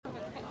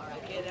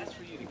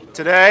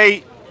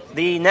Today,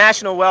 the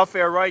National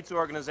Welfare Rights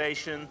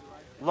Organization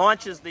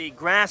launches the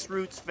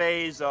grassroots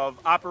phase of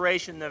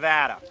Operation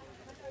Nevada.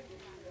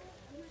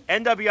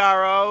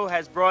 NWRO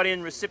has brought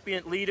in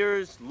recipient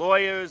leaders,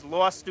 lawyers,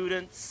 law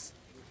students,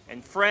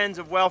 and friends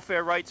of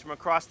welfare rights from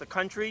across the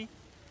country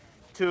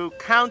to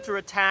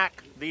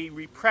counterattack the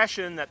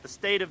repression that the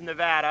state of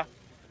Nevada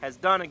has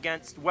done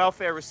against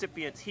welfare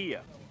recipients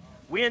here.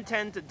 We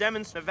intend to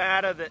demonstrate in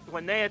Nevada that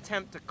when they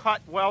attempt to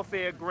cut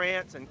welfare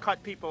grants and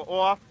cut people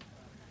off,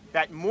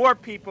 that more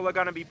people are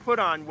going to be put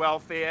on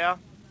welfare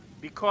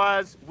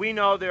because we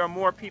know there are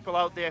more people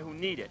out there who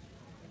need it.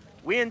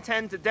 We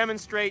intend to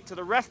demonstrate to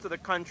the rest of the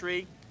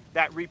country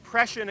that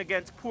repression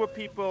against poor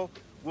people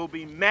will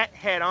be met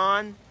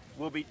head-on,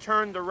 will be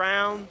turned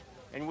around,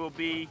 and will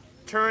be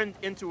turned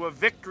into a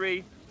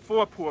victory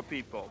for poor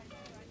people.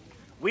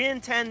 We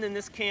intend in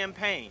this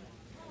campaign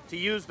to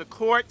use the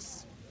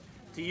courts,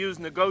 to use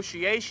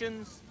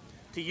negotiations,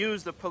 to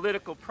use the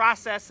political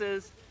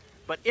processes,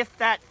 but if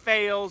that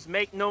fails,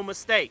 make no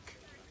mistake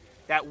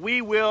that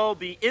we will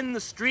be in the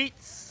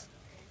streets,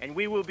 and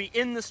we will be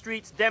in the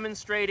streets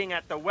demonstrating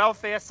at the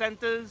welfare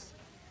centers,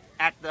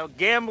 at the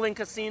gambling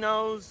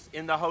casinos,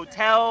 in the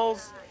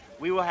hotels.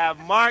 We will have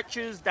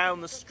marches down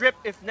the strip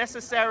if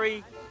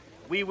necessary.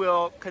 We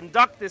will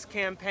conduct this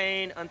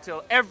campaign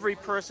until every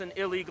person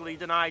illegally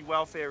denied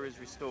welfare is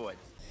restored.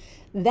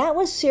 That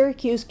was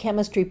Syracuse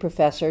chemistry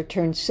professor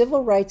turned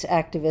civil rights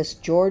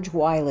activist George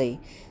Wiley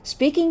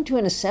speaking to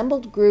an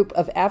assembled group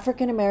of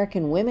African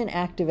American women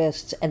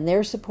activists and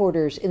their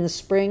supporters in the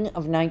spring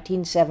of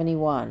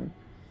 1971.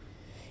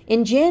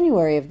 In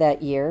January of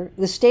that year,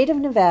 the state of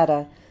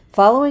Nevada,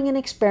 following an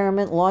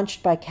experiment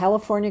launched by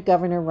California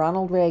Governor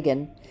Ronald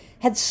Reagan,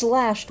 had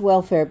slashed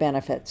welfare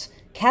benefits,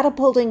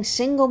 catapulting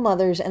single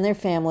mothers and their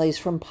families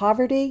from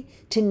poverty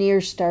to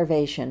near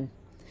starvation.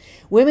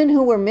 Women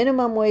who were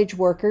minimum wage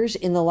workers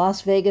in the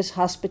Las Vegas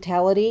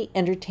hospitality,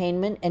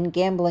 entertainment, and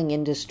gambling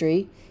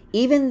industry,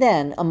 even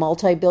then a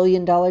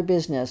multi-billion-dollar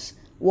business,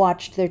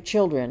 watched their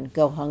children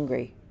go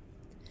hungry.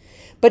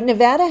 But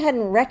Nevada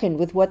hadn't reckoned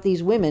with what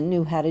these women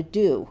knew how to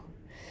do.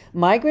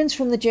 Migrants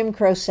from the Jim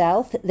Crow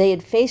South, they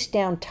had faced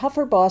down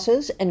tougher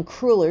bosses and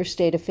crueler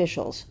state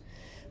officials.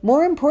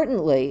 More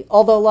importantly,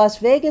 although Las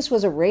Vegas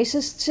was a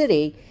racist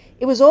city,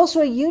 it was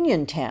also a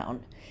union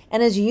town.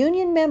 And as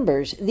union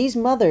members, these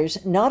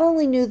mothers not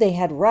only knew they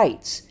had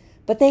rights,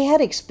 but they had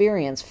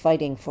experience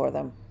fighting for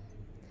them.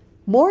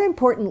 More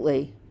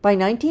importantly, by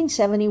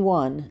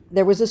 1971,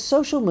 there was a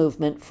social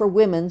movement for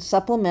women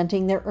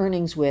supplementing their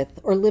earnings with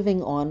or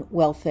living on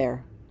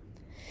welfare.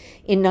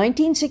 In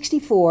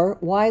 1964,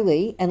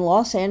 Wiley and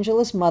Los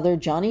Angeles mother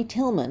Johnny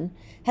Tillman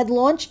had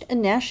launched a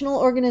national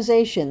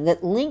organization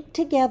that linked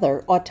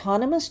together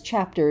autonomous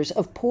chapters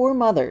of poor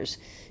mothers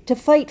to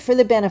fight for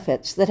the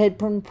benefits that had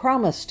been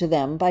promised to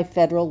them by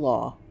federal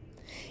law.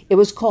 It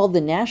was called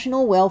the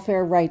National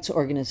Welfare Rights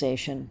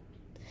Organization.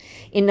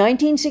 In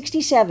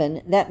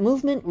 1967, that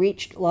movement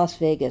reached Las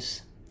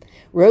Vegas.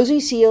 Rosie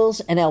Seals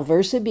and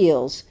Alversa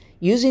Beals,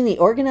 using the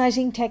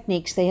organizing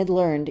techniques they had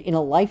learned in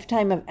a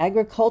lifetime of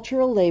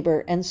agricultural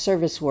labor and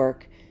service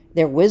work,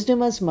 their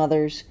wisdom as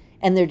mothers,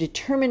 and their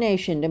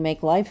determination to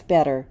make life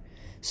better,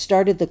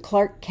 started the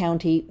Clark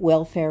County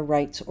Welfare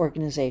Rights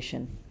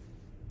Organization.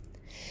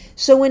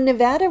 So when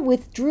Nevada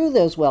withdrew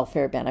those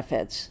welfare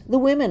benefits, the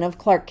women of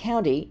Clark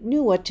County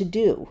knew what to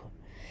do.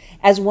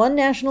 As one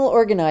national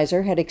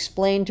organizer had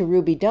explained to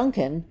Ruby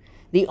Duncan,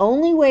 the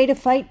only way to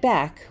fight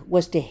back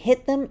was to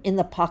hit them in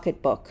the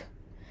pocketbook.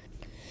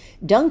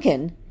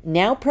 Duncan,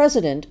 now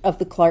president of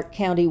the Clark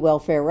County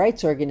Welfare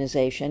Rights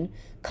Organization,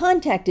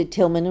 contacted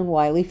Tillman and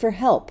Wiley for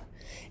help,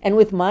 and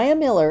with Maya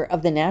Miller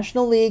of the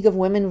National League of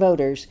Women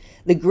Voters,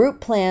 the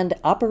group planned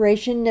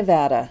Operation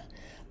Nevada,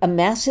 a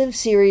massive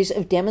series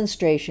of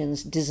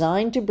demonstrations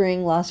designed to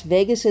bring Las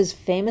Vegas's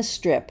famous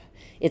strip,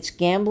 its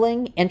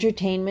gambling,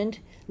 entertainment,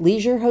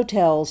 leisure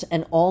hotels,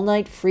 and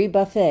all-night free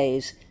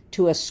buffets,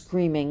 to a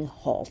screaming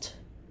halt.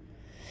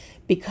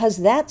 Because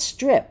that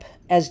strip,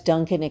 as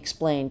Duncan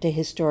explained to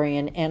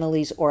historian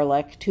Annalise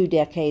Orleck 2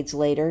 decades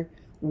later,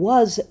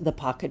 was the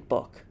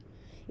pocketbook.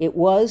 It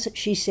was,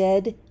 she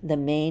said, the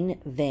main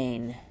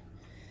vein.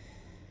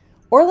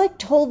 Orleck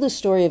told the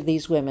story of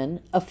these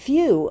women, a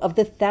few of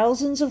the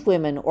thousands of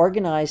women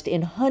organized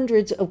in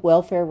hundreds of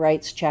welfare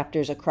rights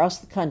chapters across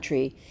the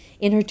country,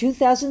 in her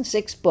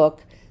 2006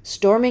 book,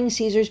 Storming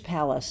Caesar's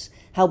Palace,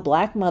 How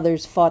Black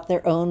Mothers Fought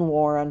Their Own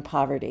War on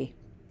Poverty.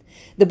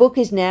 The book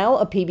is now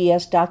a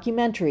PBS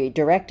documentary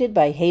directed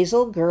by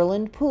Hazel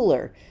Gerland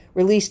Pooler,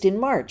 released in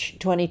March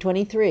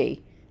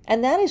 2023,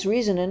 and that is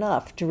reason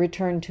enough to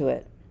return to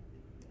it.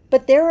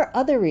 But there are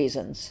other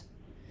reasons.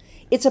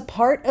 It's a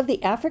part of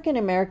the African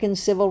American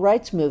civil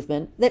rights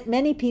movement that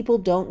many people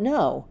don't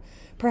know,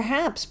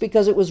 perhaps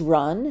because it was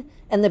run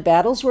and the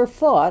battles were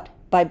fought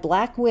by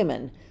Black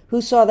women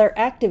who saw their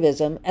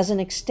activism as an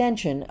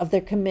extension of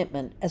their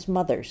commitment as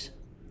mothers.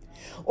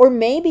 Or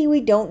maybe we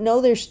don't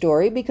know their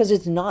story because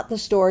it's not the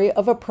story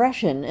of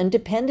oppression and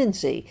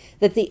dependency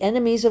that the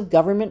enemies of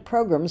government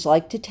programs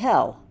like to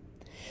tell.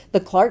 The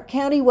Clark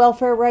County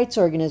Welfare Rights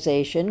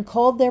Organization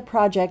called their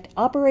project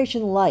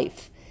Operation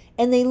Life,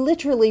 and they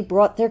literally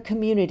brought their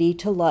community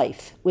to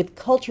life with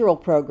cultural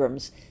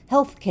programs,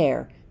 health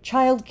care,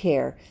 child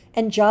care,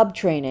 and job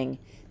training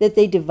that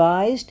they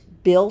devised,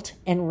 built,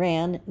 and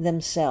ran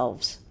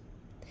themselves.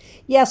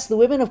 Yes, the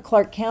women of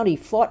Clark County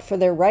fought for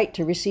their right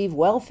to receive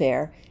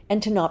welfare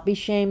and to not be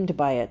shamed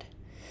by it.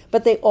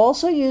 But they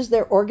also used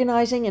their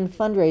organizing and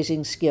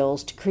fundraising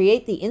skills to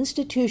create the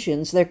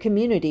institutions their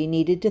community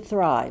needed to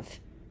thrive.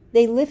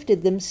 They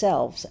lifted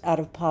themselves out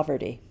of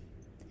poverty.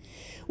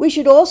 We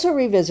should also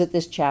revisit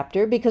this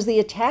chapter because the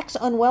attacks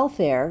on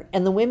welfare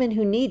and the women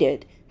who need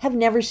it have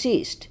never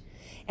ceased.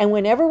 And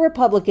whenever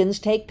Republicans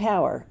take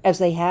power, as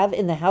they have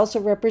in the House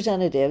of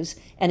Representatives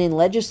and in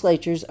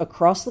legislatures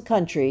across the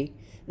country,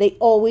 they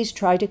always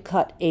try to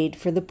cut aid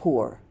for the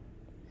poor.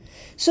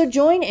 So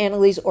join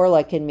Annalise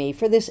Orlick and me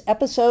for this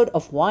episode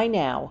of Why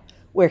Now,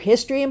 where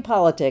history and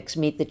politics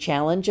meet the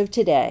challenge of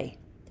today.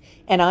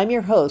 And I'm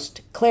your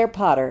host, Claire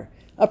Potter,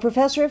 a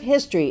professor of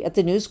history at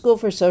the New School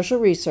for Social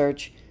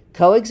Research,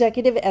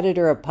 co-executive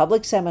editor of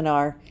Public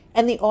Seminar,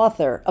 and the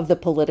author of the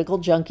Political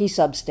Junkie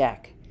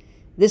Substack.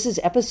 This is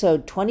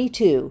episode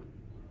 22,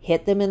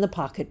 Hit Them in the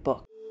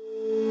Pocketbook.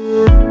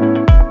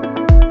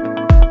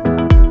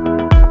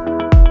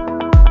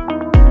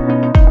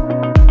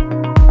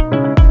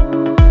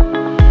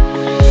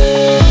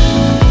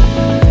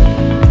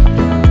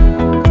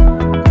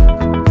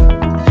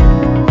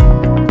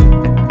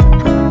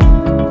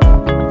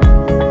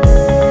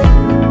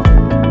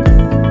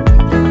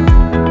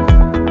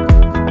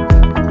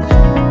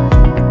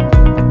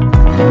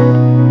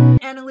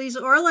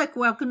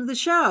 Welcome to the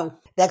show.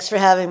 Thanks for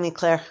having me,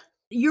 Claire.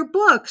 Your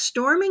book,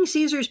 Storming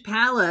Caesar's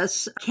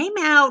Palace, came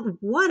out,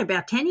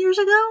 about 10 years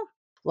ago?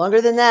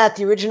 Longer than that.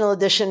 The original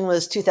edition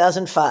was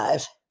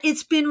 2005.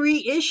 It's been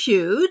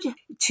reissued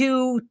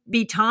to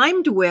be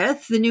timed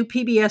with the new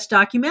PBS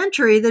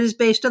documentary that is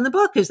based on the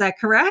book. Is that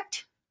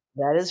correct?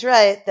 That is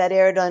right. That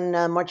aired on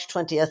March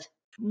 20th.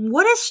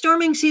 What is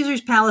Storming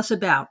Caesar's Palace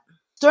about?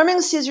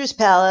 Storming Caesar's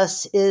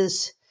Palace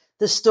is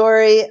the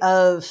story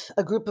of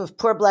a group of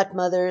poor Black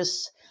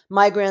mothers,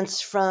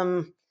 migrants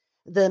from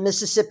the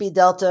Mississippi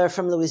Delta,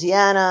 from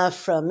Louisiana,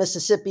 from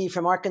Mississippi,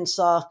 from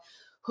Arkansas,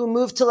 who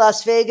moved to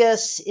Las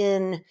Vegas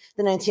in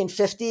the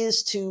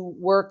 1950s to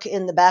work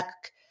in the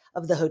back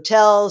of the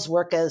hotels,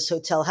 work as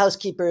hotel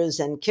housekeepers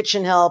and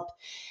kitchen help,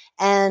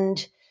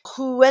 and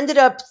who ended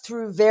up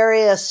through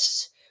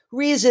various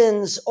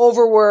reasons,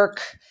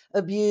 overwork,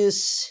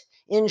 abuse,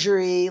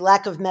 injury,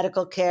 lack of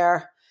medical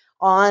care,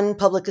 on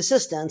public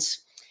assistance.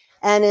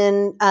 And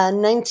in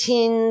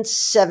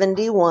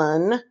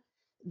 1971,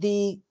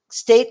 the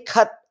state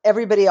cut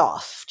everybody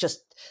off,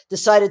 just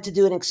decided to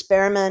do an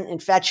experiment,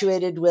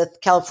 infatuated with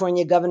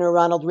California Governor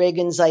Ronald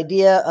Reagan's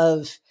idea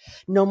of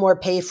no more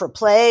pay for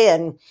play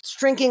and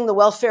shrinking the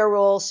welfare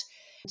rolls.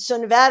 So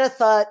Nevada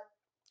thought,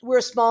 we're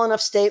a small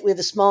enough state, we have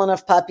a small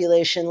enough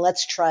population,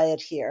 let's try it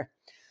here.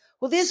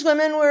 Well, these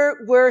women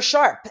were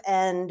sharp,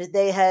 and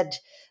they had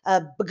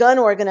begun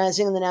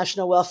organizing in the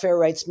National Welfare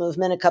Rights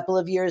Movement a couple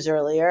of years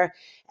earlier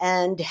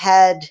and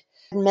had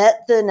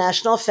met the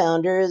national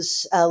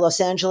founders,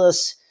 Los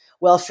Angeles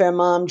welfare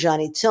mom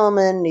Johnny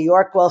Tillman, New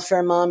York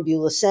welfare mom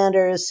Beulah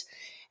Sanders.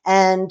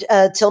 And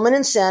Tillman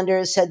and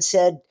Sanders had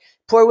said,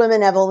 poor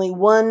women have only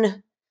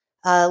one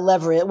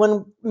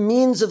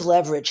means of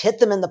leverage, hit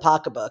them in the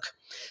pocketbook.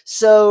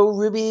 So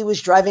Ruby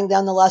was driving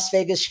down the Las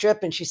Vegas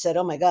Strip and she said,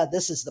 oh my God,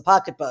 this is the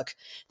pocketbook.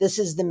 This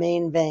is the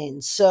main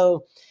vein.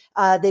 So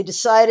they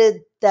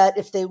decided that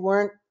if they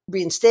weren't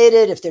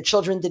reinstated, if their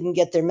children didn't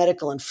get their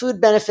medical and food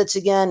benefits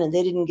again, and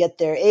they didn't get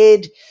their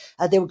aid,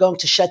 they were going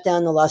to shut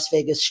down the Las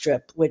Vegas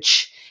Strip,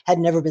 which had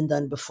never been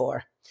done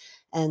before.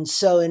 And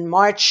so in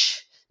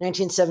March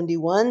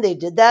 1971, they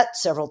did that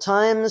several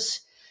times,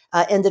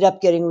 ended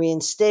up getting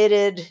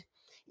reinstated,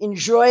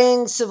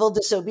 enjoying civil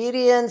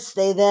disobedience.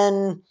 They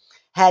then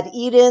had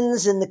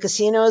eat-ins in the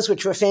casinos,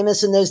 which were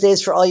famous in those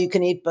days for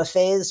all-you-can-eat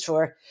buffets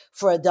for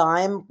a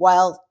dime,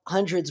 while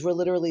hundreds were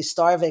literally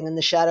starving in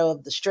the shadow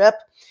of the Strip.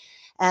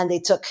 And they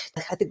took,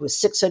 I think it was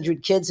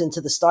 600 kids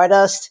into the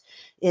Stardust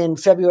in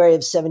February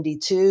of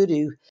 72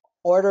 to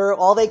order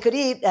all they could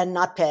eat and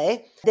not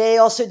pay. They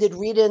also did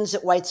read-ins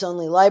at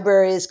whites-only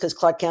libraries because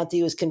Clark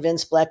County was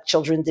convinced Black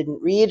children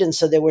didn't read, and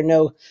so there were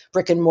no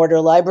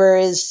brick-and-mortar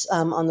libraries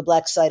on the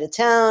Black side of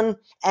town.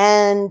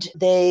 And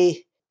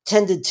they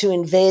tended to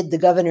invade the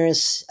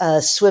governor's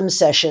swim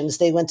sessions.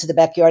 They went to the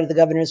backyard of the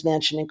governor's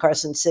mansion in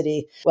Carson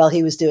City while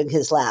he was doing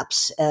his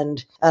laps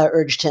and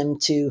urged him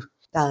to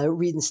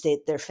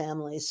reinstate their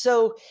families.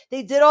 So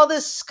they did all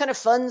this kind of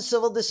fun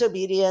civil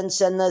disobedience,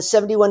 and the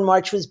 71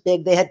 March was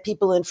big. They had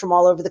people in from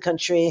all over the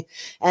country,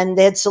 and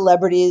they had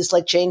celebrities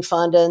like Jane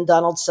Fonda and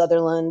Donald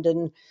Sutherland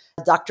and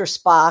Dr.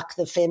 Spock,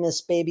 the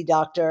famous baby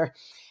doctor.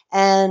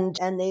 And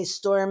they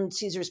stormed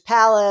Caesar's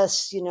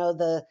Palace,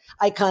 the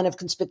icon of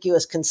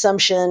conspicuous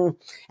consumption,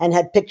 and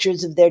had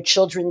pictures of their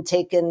children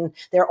taken,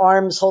 their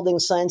arms holding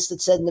signs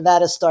that said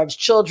Nevada starves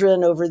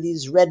children over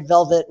these red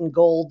velvet and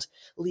gold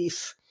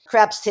leaf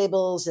craps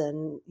tables,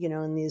 and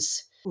in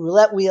these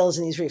roulette wheels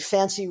in these very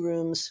fancy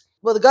rooms.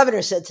 Well, the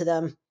governor said to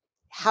them,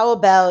 how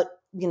about,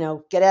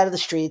 get out of the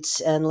streets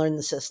and learn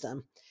the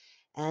system?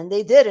 And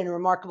they did in a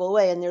remarkable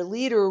way. And their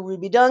leader,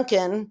 Ruby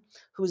Duncan,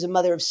 who was a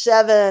mother of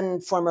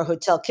 7, former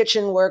hotel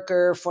kitchen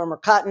worker, former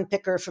cotton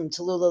picker from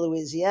Tallulah,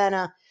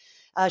 Louisiana,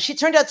 she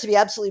turned out to be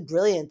absolutely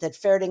brilliant at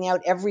ferreting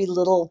out every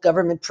little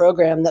government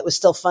program that was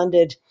still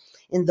funded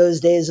in those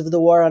days of the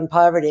war on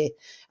poverty.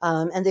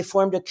 And they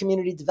formed a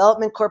community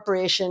development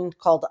corporation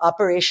called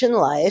Operation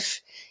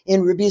Life,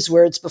 in Ruby's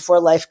words, before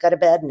life got a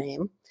bad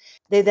name.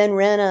 They then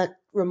ran a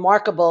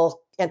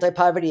remarkable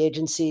anti-poverty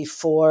agency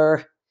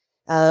for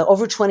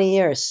over 20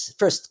 years.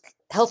 First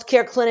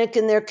healthcare clinic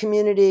in their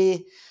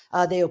community.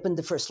 They opened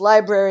the first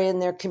library in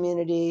their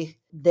community.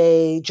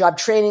 They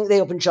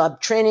opened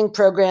job training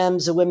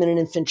programs, a women and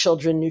infant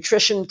children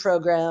nutrition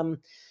program.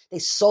 They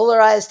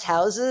solarized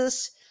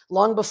houses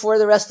long before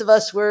the rest of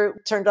us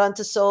were turned on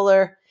to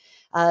solar.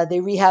 They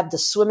rehabbed a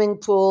swimming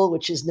pool,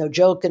 which is no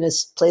joke, in a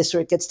place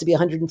where it gets to be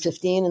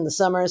 115 in the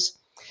summers.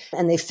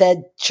 And they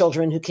fed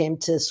children who came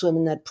to swim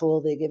in that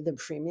pool. They gave them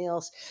free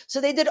meals.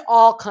 So they did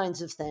all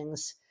kinds of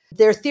things.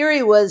 Their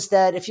theory was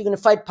that if you're going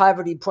to fight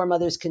poverty, poor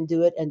mothers can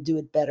do it and do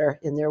it better,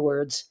 in their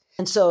words.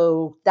 And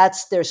so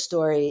that's their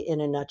story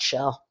in a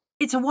nutshell.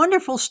 It's a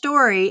wonderful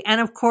story.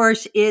 And of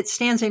course, it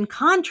stands in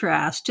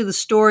contrast to the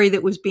story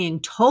that was being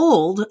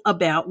told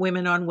about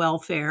women on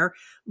welfare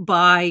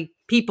by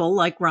people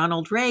like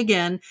Ronald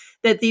Reagan,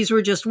 that these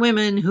were just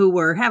women who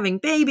were having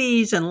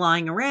babies and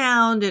lying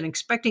around and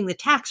expecting the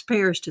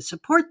taxpayers to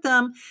support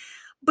them.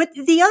 But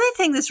the other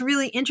thing that's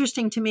really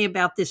interesting to me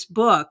about this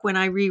book when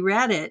I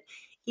reread it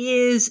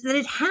is that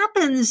it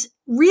happens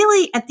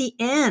really at the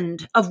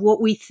end of what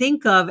we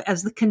think of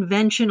as the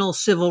conventional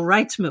civil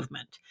rights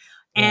movement.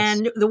 Yes.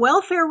 And the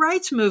welfare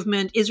rights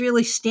movement is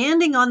really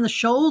standing on the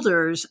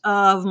shoulders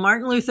of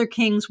Martin Luther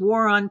King's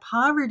war on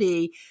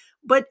poverty.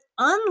 But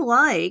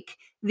unlike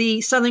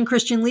the Southern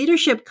Christian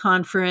Leadership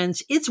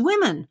Conference, it's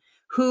women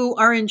who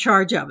are in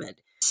charge of it.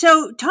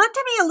 So talk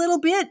to me a little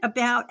bit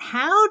about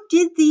how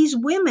did these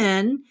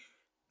women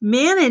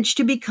manage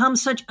to become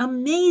such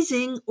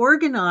amazing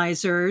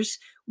organizers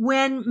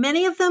when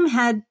many of them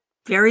had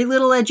very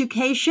little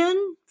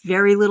education,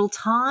 very little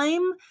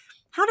time?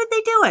 How did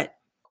they do it?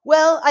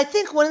 Well, I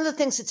think one of the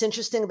things that's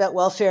interesting about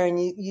welfare,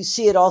 and you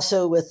see it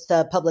also with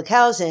public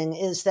housing,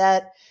 is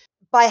that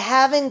by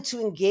having to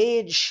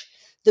engage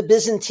the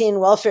Byzantine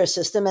welfare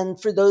system, and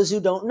for those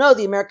who don't know,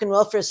 the American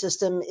welfare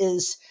system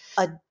is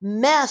a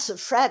mass of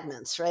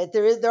fragments, right?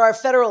 There are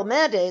federal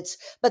mandates,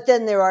 but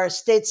then there are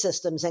state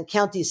systems and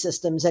county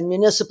systems and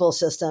municipal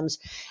systems.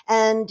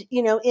 And,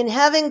 in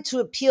having to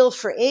appeal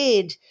for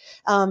aid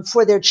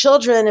for their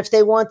children, if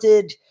they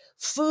wanted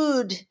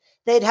food,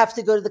 they'd have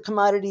to go to the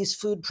Commodities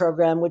Food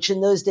Program, which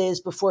in those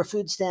days before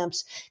food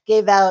stamps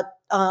gave out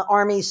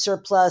Army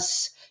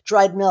surplus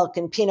dried milk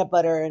and peanut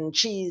butter and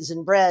cheese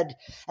and bread.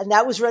 And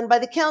that was run by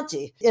the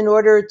county. In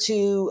order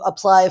to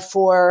apply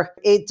for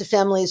aid to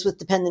families with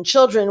dependent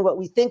children, what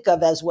we think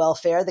of as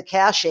welfare, the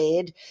cash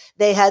aid,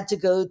 they had to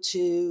go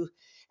to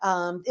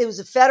it was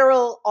a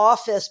federal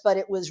office, but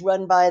it was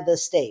run by the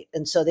state.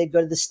 And so they'd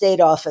go to the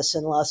state office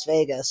in Las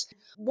Vegas.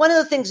 One of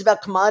the things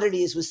about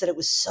commodities was that it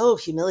was so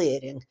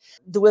humiliating.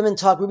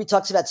 Ruby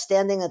talks about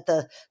standing at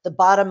the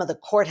bottom of the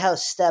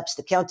courthouse steps,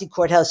 the county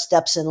courthouse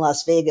steps in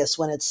Las Vegas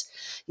when it's,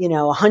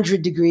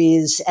 100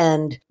 degrees,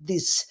 and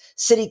these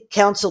city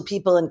council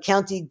people and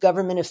county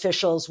government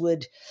officials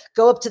would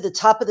go up to the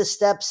top of the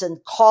steps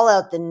and call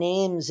out the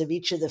names of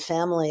each of the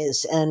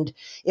families. And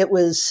it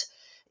was,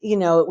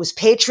 it was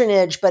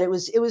patronage, but it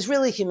was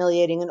really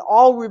humiliating. And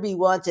all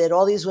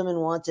these women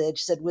wanted,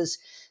 she said, was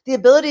the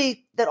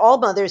ability that all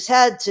mothers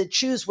had to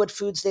choose what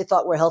foods they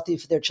thought were healthy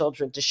for their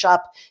children, to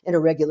shop in a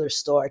regular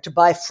store, to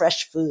buy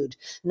fresh food,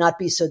 not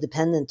be so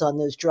dependent on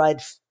those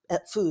dried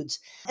foods.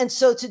 And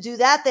so to do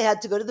that, they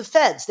had to go to the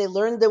feds. They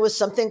learned there was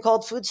something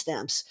called food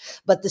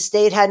stamps, but the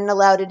state hadn't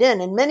allowed it in,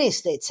 and many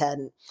states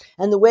hadn't.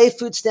 And the way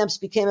food stamps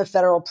became a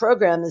federal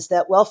program is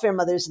that welfare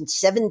mothers in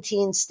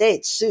 17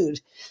 states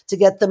sued to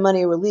get the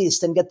money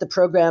released and get the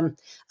program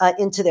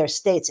into their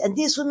states. And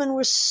these women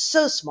were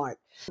so smart.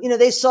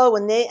 They saw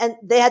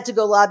they had to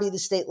go lobby the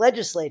state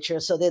legislature.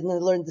 So then they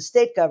learned the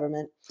state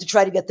government to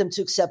try to get them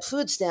to accept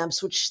food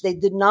stamps, which they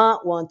did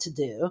not want to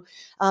do.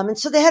 And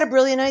so they had a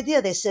brilliant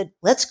idea. They said,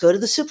 let's go to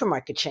the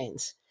supermarket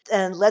chains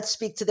and let's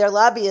speak to their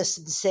lobbyists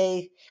and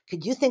say,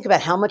 could you think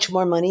about how much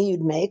more money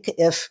you'd make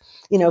if,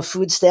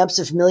 food stamps,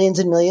 if millions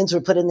and millions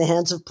were put in the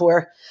hands of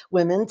poor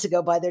women to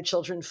go buy their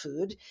children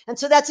food? And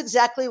so that's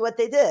exactly what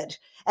they did.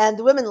 And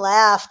the women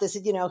laughed. They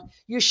said,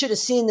 you should have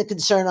seen the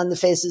concern on the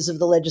faces of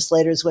the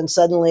legislators when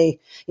suddenly,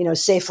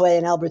 Safeway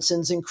and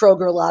Albertsons and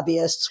Kroger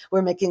lobbyists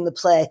were making the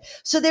play.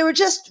 So they were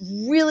just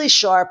really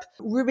sharp.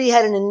 Ruby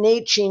had an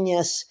innate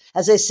genius,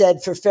 as I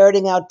said, for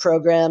ferreting out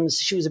programs.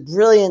 She was a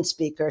brilliant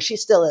speaker. She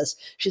still is.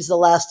 She's the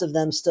last of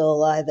them still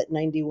alive at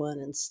 91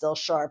 and still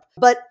sharp.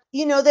 But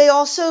they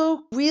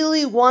also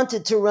really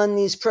wanted to run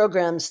these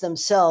programs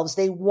themselves.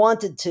 They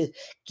wanted to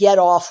get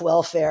off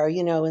welfare,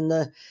 in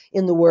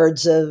the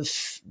words of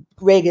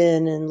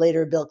Reagan and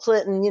later Bill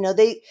Clinton.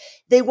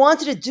 They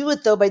wanted to do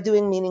it, though, by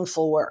doing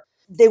meaningful work.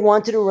 They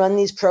wanted to run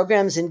these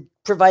programs and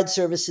provide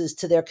services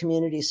to their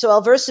community. So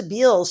Alversa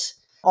Beals,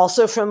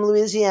 also from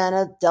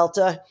Louisiana,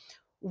 Delta,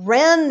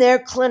 ran their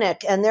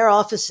clinic and their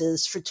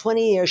offices for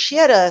 20 years. She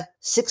had a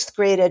sixth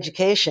grade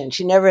education.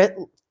 She never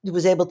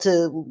was able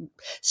to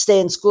stay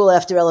in school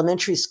after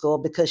elementary school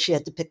because she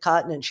had to pick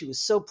cotton and she was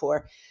so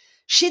poor.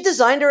 She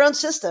designed her own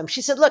system.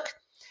 She said, look,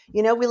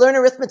 we learn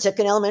arithmetic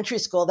in elementary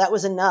school. That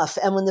was enough.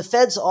 And when the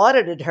feds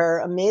audited her,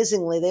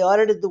 amazingly, they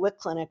audited the WIC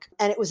clinic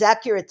and it was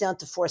accurate down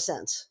to 4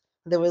 cents.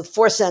 There were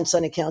 4 cents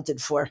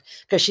unaccounted for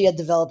because she had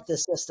developed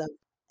this system.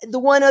 The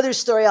one other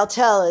story I'll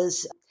tell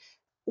is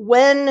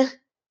when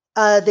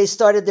they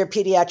started their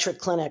pediatric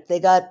clinic, they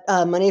got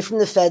money from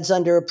the feds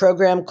under a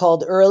program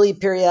called Early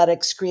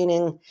Periodic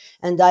Screening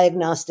and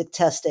Diagnostic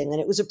Testing.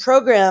 And it was a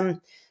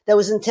program that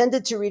was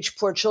intended to reach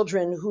poor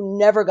children who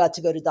never got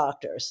to go to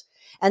doctors.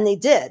 And they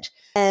did.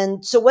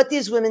 And so what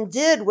these women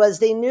did was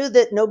they knew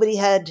that nobody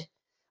had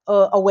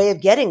a way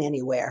of getting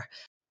anywhere.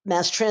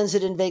 Mass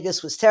transit in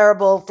Vegas was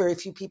terrible. Very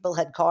few people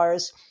had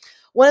cars.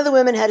 One of the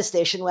women had a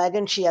station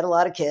wagon. She had a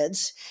lot of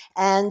kids.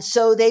 And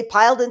so they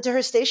piled into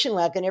her station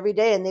wagon every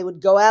day and they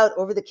would go out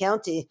over the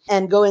county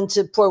and go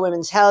into poor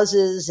women's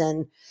houses.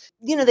 And,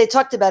 they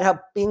talked about how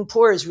being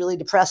poor is really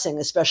depressing,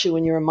 especially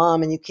when you're a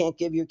mom and you can't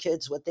give your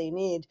kids what they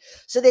need.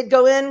 So they'd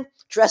go in,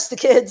 dress the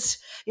kids,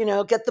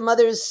 get the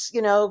mothers,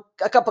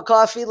 a cup of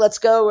coffee. Let's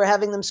go. We're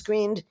having them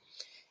screened.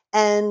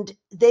 And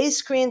they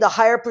screened a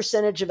higher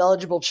percentage of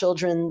eligible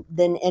children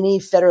than any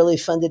federally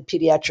funded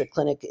pediatric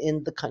clinic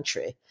in the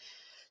country.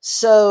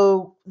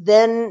 So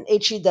then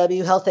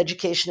HEW, Health,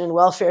 Education, and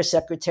Welfare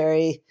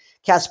Secretary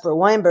Caspar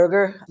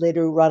Weinberger,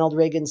 later Ronald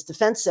Reagan's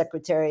defense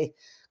secretary,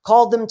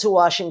 called them to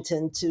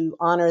Washington to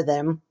honor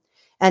them.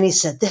 And he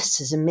said, this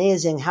is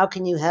amazing. How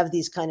can you have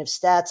these kind of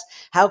stats?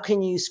 How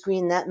can you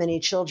screen that many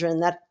children,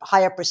 that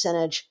higher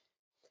percentage?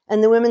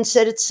 And the women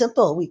said, it's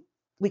simple.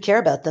 We care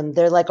about them.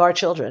 They're like our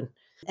children.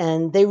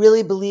 And they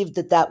really believed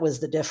that that was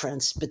the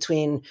difference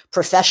between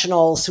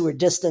professionals who were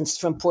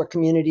distanced from poor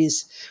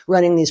communities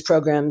running these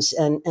programs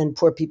and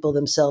poor people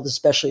themselves,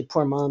 especially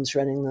poor moms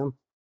running them.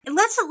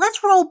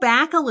 Let's roll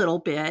back a little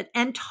bit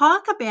and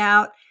talk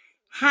about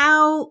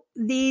how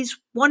these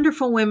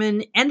wonderful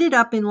women ended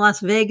up in Las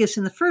Vegas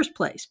in the first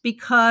place.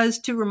 Because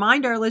to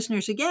remind our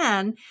listeners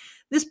again,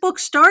 this book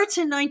starts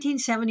in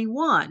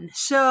 1971.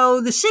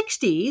 So the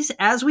 60s,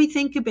 as we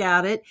think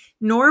about it,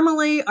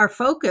 normally our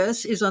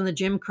focus is on the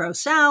Jim Crow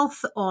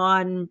South,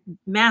 on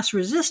mass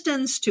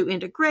resistance to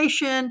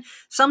integration.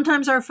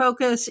 Sometimes our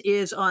focus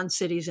is on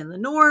cities in the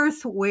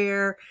North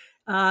where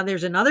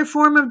there's another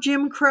form of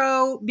Jim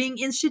Crow being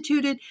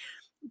instituted.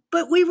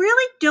 But we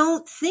really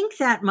don't think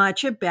that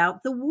much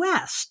about the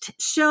West.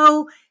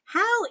 So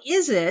how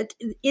is it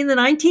in the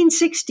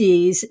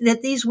 1960s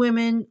that these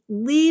women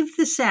leave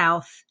the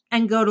South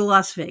and go to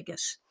Las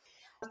Vegas?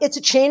 It's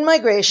a chain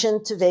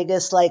migration to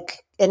Vegas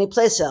like any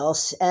place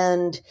else.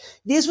 And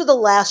these were the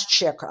last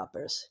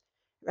sharecroppers,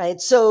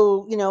 right?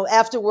 So,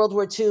 after World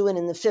War II and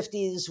in the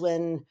 50s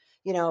when,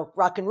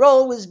 rock and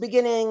roll was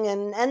beginning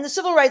and the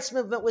civil rights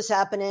movement was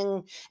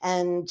happening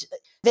and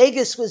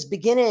Vegas was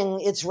beginning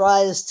its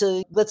rise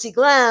to glitzy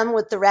glam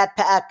with the Rat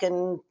Pack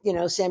and,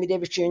 Sammy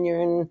Davis Jr.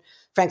 and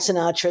Frank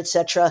Sinatra,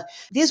 etc.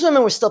 These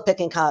women were still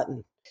picking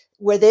cotton.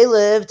 Where they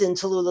lived in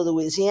Tallulah,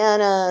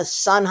 Louisiana,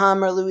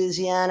 Sonhammer,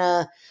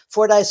 Louisiana,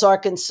 Fordyce,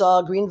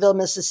 Arkansas, Greenville,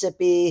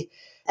 Mississippi,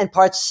 and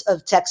parts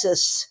of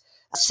Texas,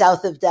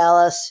 south of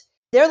Dallas.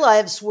 Their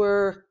lives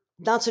were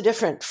not so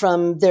different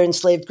from their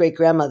enslaved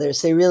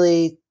great-grandmothers. They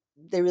really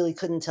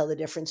couldn't tell the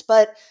difference.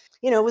 But,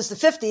 it was the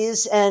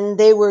 50s and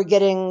they were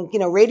getting,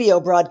 radio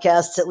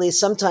broadcasts, at least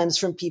sometimes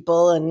from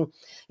people. And,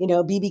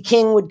 B.B.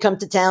 King would come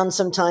to town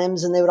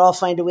sometimes and they would all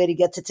find a way to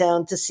get to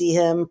town to see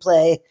him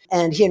play.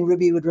 And he and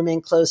Ruby would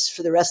remain close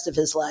for the rest of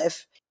his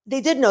life.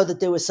 They did know that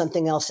there was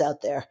something else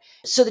out there.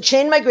 So the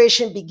chain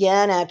migration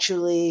began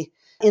actually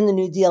in the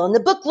New Deal. And the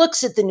book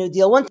looks at the New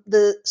Deal.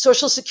 The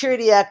Social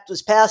Security Act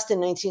was passed in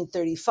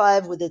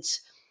 1935 with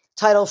its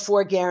Title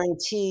IV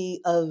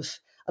guarantee of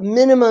a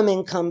minimum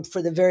income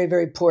for the very,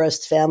 very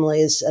poorest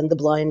families and the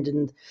blind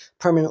and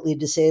permanently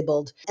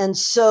disabled. And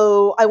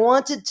so I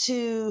wanted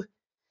to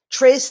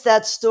trace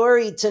that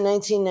story to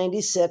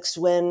 1996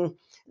 when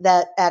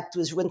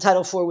when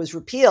Title IV was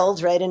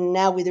repealed, right? And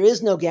now there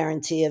is no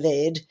guarantee of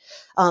aid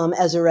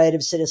as a right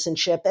of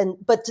citizenship.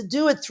 But to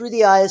do it through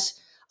the eyes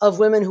of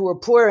women who were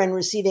poor and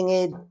receiving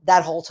aid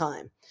that whole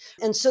time.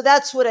 And so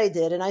that's what I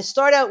did. And I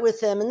start out with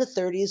them in the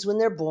 30s when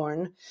they're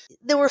born.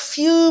 There were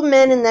few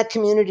men in that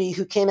community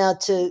who came out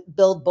to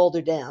build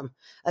Boulder Dam.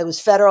 It was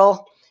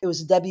federal. It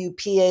was a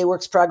WPA,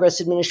 Works Progress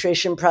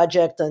Administration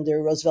project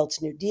under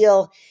Roosevelt's New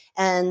Deal.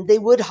 And they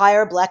would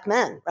hire Black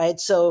men, right?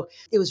 So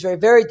it was very,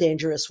 very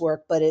dangerous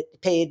work, but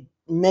it paid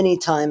many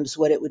times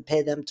what it would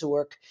pay them to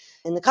work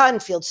in the cotton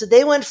field. So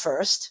they went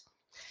first.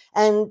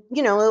 And,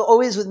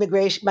 always with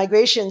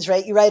migrations,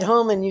 right? You ride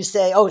home and you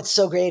say, oh, it's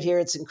so great here.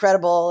 It's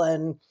incredible.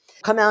 And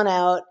come on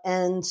out.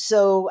 And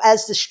so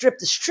as the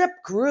strip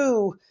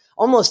grew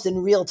almost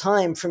in real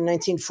time from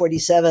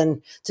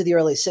 1947 to the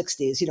early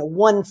 60s.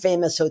 One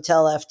famous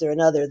hotel after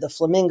another, the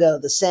Flamingo,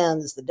 the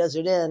Sands, the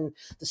Desert Inn,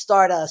 the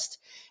Stardust.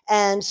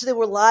 And so there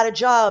were a lot of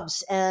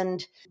jobs.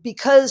 And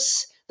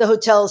because the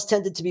hotels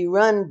tended to be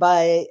run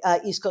by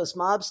East Coast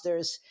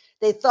mobsters,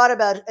 they thought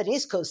about an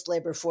East Coast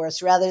labor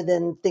force rather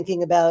than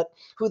thinking about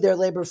who their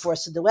labor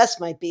force in the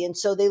West might be. And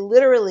so they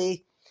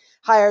literally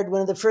hired one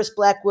of the first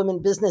Black women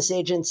business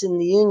agents in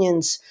the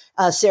unions,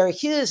 Sarah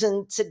Hughes,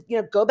 and said,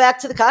 go back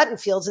to the cotton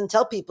fields and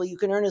tell people you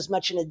can earn as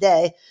much in a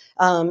day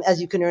as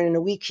you can earn in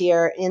a week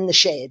here in the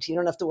shade. You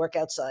don't have to work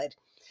outside.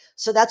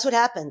 So that's what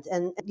happened.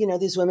 And,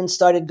 these women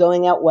started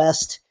going out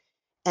west,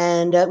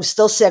 and it was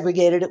still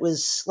segregated.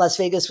 Las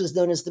Vegas was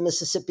known as the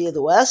Mississippi of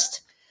the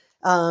West.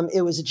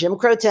 It was a Jim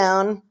Crow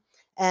town.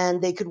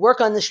 And they could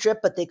work on the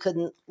Strip, but they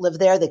couldn't live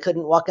there. They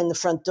couldn't walk in the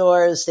front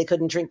doors. They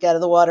couldn't drink out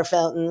of the water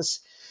fountains.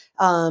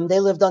 They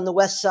lived on the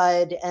west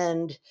side,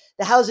 and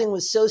the housing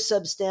was so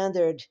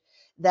substandard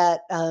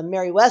that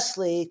Mary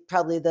Wesley,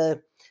 probably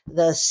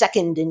the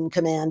second in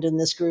command in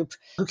this group,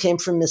 who came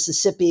from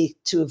Mississippi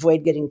to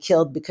avoid getting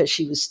killed because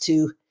she was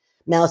too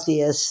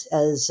mouthy, as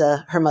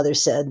her mother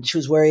said. She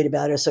was worried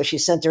about her, so she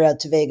sent her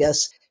out to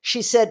Vegas.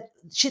 She said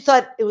she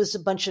thought it was a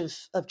bunch of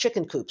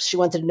chicken coops. She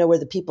wanted to know where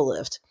the people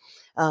lived.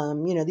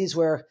 These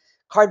were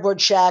cardboard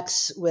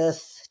shacks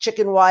with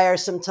chicken wire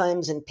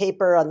sometimes and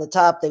paper on the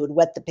top. They would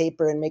wet the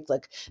paper and make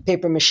like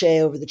paper mache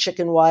over the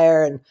chicken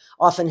wire, and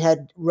often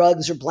had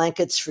rugs or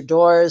blankets for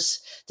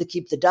doors to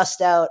keep the dust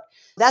out.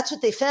 That's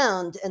what they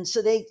found. And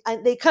so they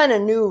kind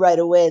of knew right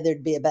away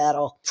there'd be a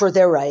battle for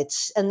their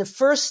rights. And the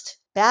first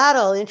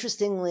battle,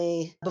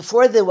 interestingly,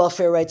 before the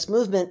welfare rights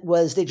movement,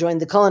 was they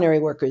joined the Culinary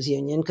Workers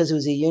Union because it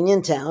was a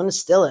union town, it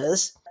still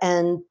is.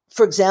 And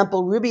for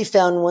example, Ruby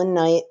found one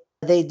night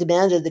they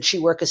demanded that she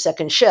work a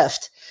second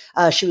shift.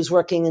 She was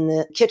working in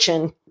the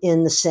kitchen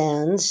in the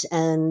Sands,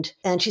 and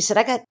she said,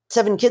 I got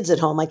 7 kids at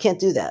home. I can't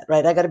do that,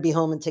 right? I got to be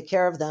home and take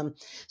care of them.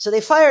 So they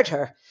fired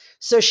her.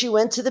 So she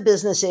went to the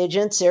business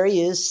agent, Sarah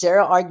Hughes.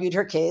 Sarah argued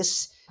her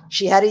case.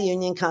 She had a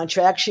union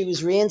contract. She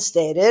was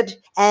reinstated.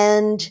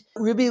 And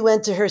Ruby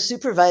went to her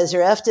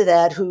supervisor after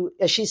that, who,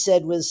 as she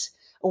said, was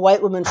a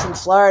white woman from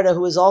Florida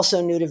who was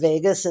also new to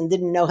Vegas and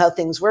didn't know how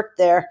things worked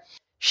there.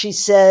 She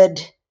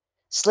said,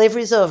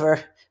 slavery's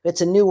over.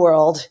 It's a new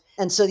world.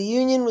 And so the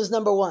union was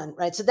number one,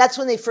 right? So that's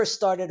when they first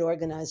started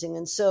organizing.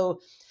 And so,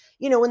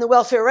 when the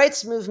welfare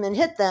rights movement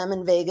hit them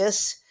in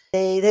Vegas,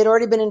 they'd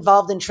already been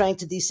involved in trying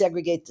to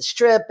desegregate the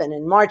Strip and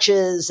in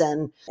marches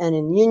and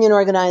in union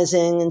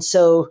organizing. And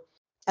so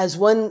as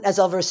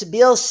Alvar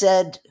Sabile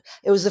said,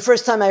 it was the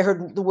first time I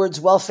heard the words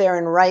welfare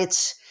and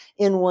rights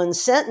in one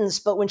sentence.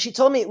 But when she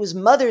told me it was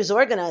mothers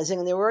organizing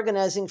and they were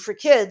organizing for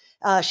kids,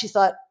 she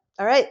thought,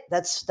 all right,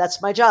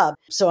 that's my job.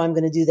 So I'm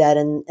going to do that.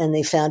 And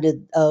they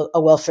founded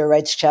a welfare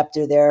rights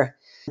chapter there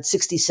in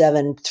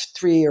 1967,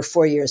 3 or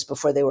 4 years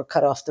before they were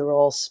cut off the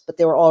rolls, but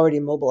they were already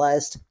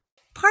mobilized.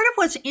 Part of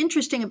what's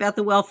interesting about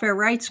the welfare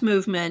rights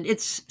movement,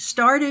 it's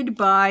started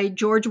by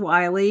George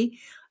Wiley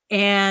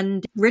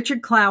and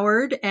Richard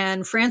Cloward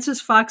and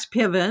Francis Fox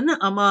Piven,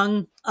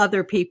 among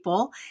other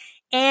people.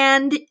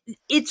 And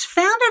it's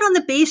founded on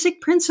the basic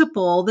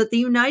principle that the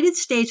United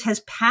States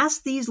has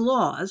passed these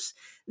laws.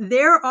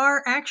 There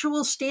are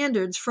actual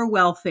standards for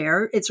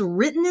welfare. It's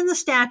written in the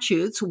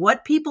statutes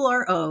what people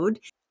are owed.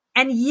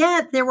 And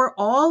yet there were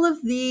all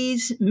of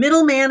these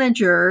middle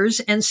managers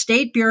and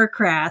state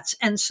bureaucrats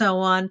and so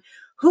on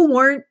who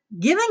weren't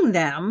giving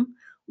them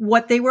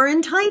what they were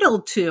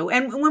entitled to.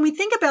 And when we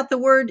think about the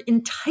word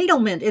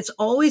entitlement, it's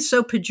always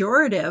so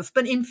pejorative.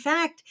 But in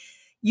fact,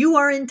 you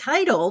are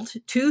entitled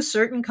to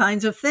certain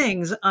kinds of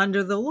things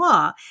under the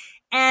law.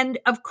 And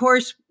of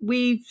course,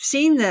 we've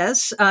seen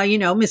this,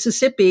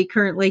 Mississippi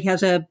currently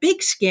has a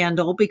big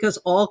scandal because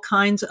all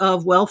kinds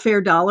of welfare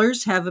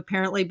dollars have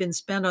apparently been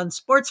spent on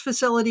sports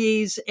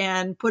facilities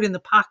and put in the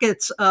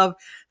pockets of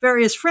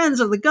various friends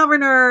of the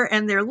governor,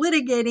 and they're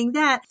litigating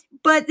that.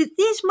 But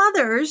these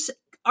mothers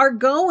are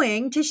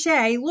going to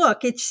say,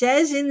 look, it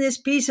says in this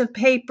piece of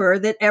paper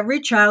that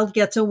every child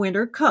gets a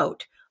winter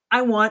coat.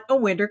 I want a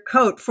winter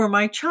coat for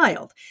my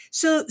child.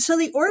 So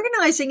the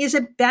organizing is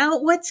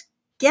about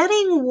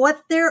getting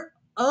what they're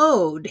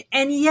owed.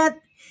 And yet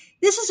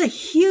this is a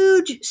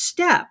huge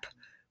step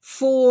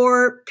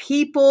for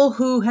people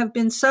who have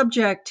been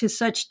subject to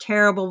such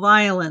terrible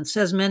violence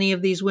as many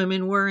of these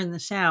women were in the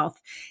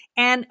South.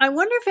 And I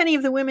wonder if any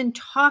of the women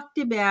talked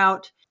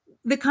about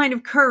the kind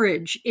of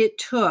courage it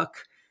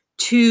took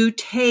to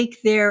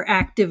take their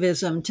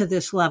activism to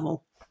this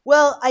level.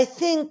 Well, I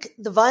think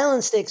the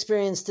violence they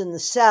experienced in the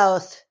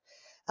South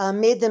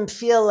made them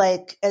feel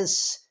like,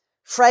 as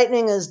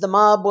frightening as the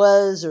mob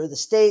was or the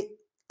state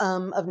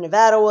of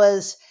Nevada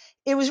was,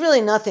 it was really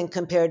nothing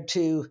compared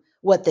to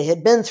what they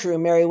had been through.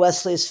 Mary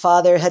Wesley's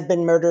father had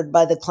been murdered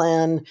by the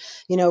Klan.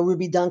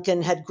 Ruby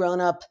Duncan had grown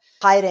up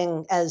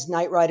hiding as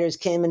night riders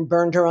came and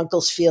burned her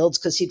uncle's fields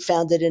because he'd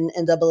founded an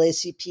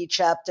NAACP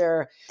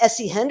chapter.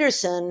 Essie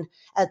Henderson,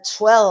 at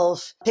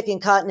 12, picking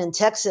cotton in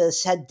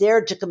Texas, had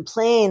dared to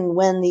complain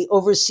when the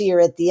overseer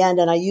at the end,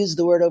 and I use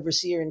the word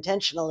overseer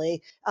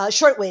intentionally,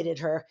 short-weighted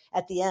her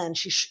at the end.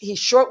 He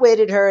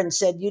short-weighted her and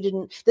said,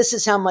 this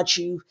is how much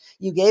you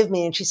gave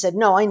me. And she said,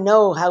 no, I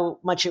know how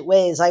much it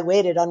weighs. I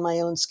weighed it on my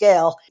own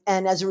scale.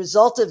 And as a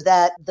result of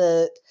that,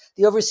 the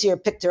overseer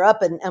picked her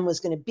up and was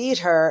going to beat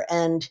her.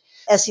 And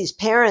Essie's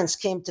parents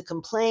came to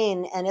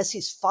complain. And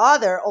Essie's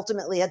father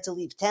ultimately had to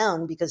leave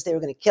town because they were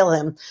going to kill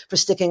him for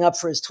sticking up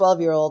for his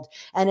 12-year-old.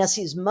 And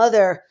Essie's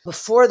mother,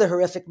 before the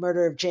horrific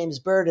murder of James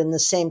Byrd in the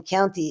same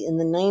county in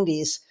the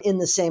 90s, in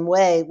the same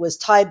way, was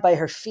tied by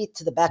her feet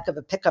to the back of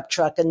a pickup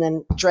truck and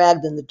then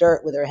dragged in the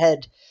dirt with her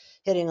head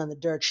hitting on the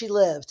dirt. She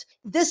lived.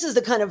 This is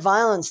the kind of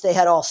violence they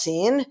had all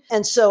seen.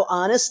 And so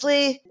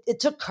honestly, it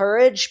took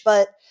courage,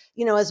 but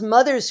as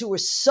mothers who were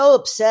so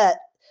upset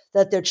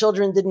that their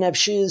children didn't have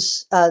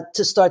shoes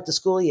to start the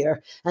school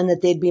year and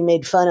that they'd be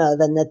made fun of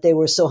and that they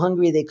were so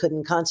hungry they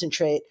couldn't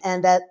concentrate,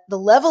 and that the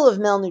level of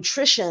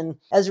malnutrition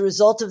as a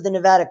result of the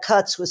Nevada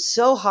cuts was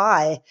so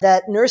high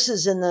that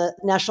nurses in the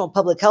National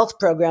Public Health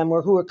Program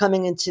who were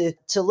coming in to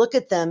look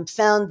at them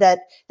found that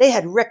they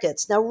had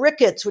rickets. Now,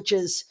 rickets, which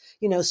is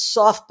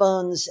soft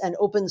bones and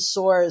open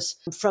sores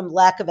from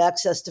lack of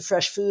access to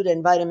fresh food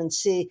and vitamin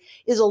C,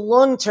 is a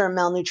long-term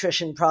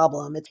malnutrition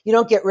problem. You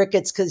don't get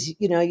rickets because,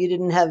 you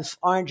didn't have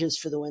oranges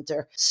for the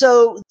winter.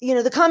 So,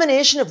 the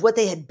combination of what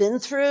they had been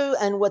through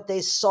and what they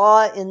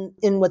saw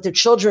in what their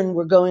children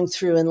were going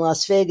through in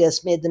Las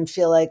Vegas made them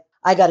feel like,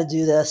 I got to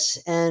do this.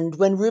 And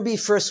when Ruby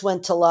first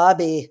went to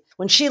lobby,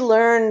 when she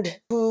learned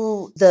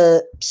who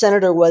the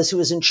senator was who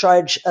was in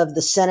charge of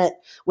the Senate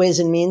Ways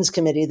and Means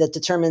Committee that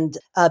determined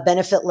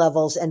benefit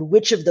levels and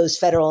which of those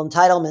federal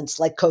entitlements,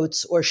 like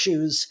coats or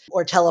shoes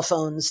or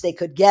telephones, they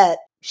could get,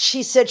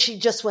 she said she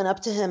just went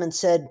up to him and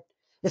said,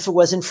 if it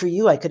wasn't for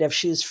you, I could have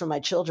shoes for my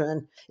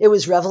children. It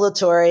was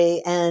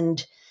revelatory.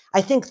 And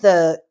I think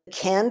the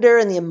candor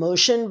and the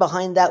emotion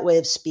behind that way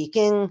of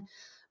speaking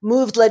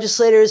moved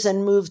legislators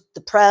and moved the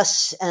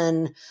press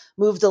and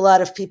moved a lot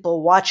of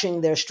people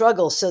watching their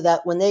struggle, so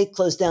that when they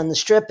closed down the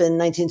Strip in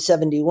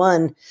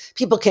 1971,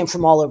 people came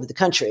from all over the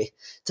country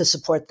to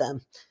support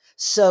them.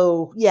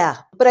 So, yeah,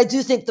 but I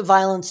do think the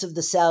violence of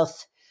the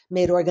South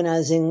made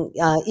organizing,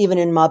 even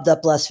in mobbed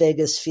up Las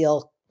Vegas,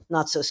 feel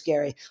not so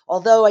scary.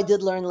 Although I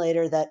did learn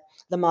later that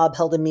the mob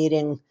held a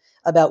meeting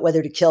about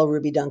whether to kill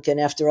Ruby Duncan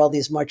after all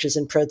these marches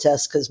and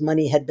protests because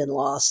money had been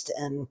lost.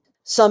 And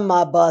some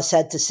mob boss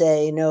had to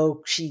say,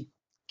 no, she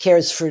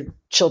cares for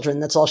children.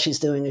 That's all she's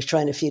doing is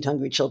trying to feed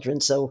hungry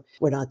children. So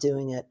we're not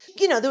doing it.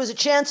 There was a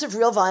chance of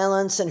real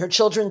violence. And her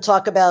children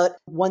talk about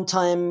one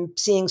time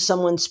seeing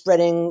someone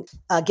spreading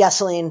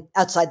gasoline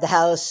outside the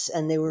house,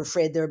 and they were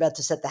afraid they were about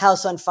to set the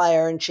house on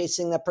fire and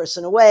chasing that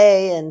person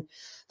away. And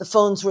the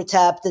phones were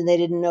tapped and they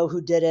didn't know who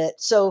did it.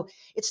 So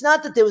it's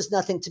not that there was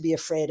nothing to be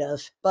afraid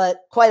of, but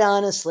quite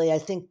honestly, I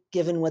think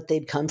given what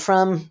they'd come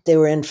from, they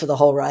were in for the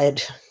whole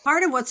ride.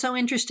 Part of what's so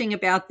interesting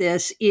about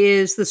this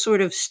is the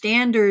sort of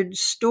standard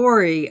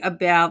story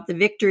about the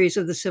victories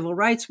of the civil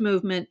rights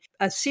movement,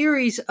 a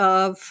series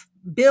of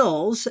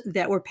bills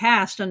that were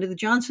passed under the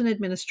Johnson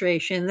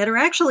administration that are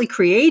actually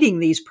creating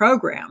these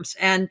programs.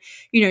 And,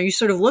 you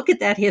sort of look at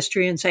that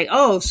history and say,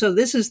 oh, so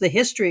this is the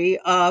history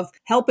of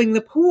helping the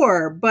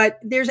poor. But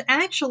there's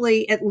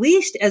actually at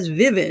least as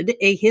vivid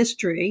a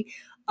history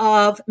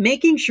of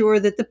making sure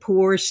that the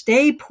poor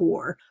stay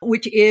poor,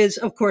 which is,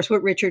 of course,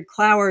 what Richard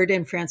Cloward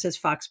and Frances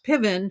Fox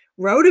Piven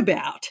wrote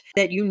about,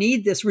 that you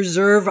need this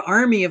reserve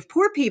army of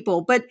poor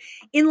people. But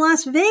in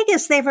Las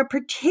Vegas, they have a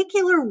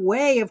particular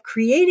way of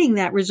creating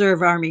that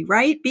reserve army,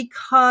 right?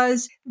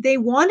 Because they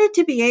wanted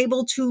to be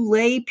able to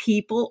lay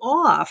people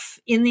off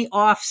in the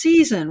off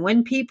season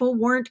when people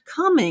weren't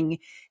coming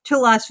to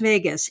Las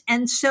Vegas.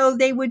 And so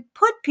they would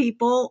put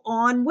people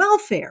on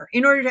welfare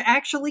in order to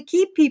actually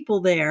keep people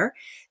there.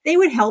 They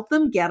would help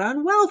them get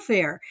on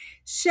welfare.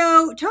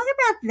 So talk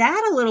about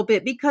that a little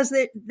bit, because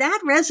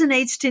that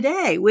resonates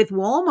today with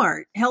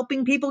Walmart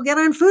helping people get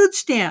on food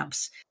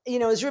stamps.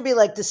 As Ruby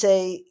liked to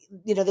say,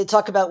 they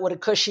talk about what a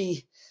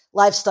cushy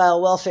lifestyle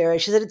welfare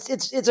is. She said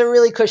it's a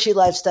really cushy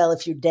lifestyle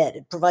if you're dead.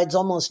 It provides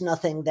almost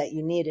nothing that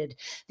you needed.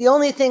 The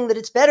only thing that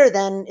it's better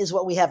than is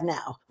what we have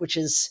now, which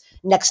is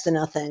next to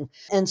nothing.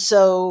 And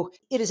so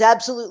it is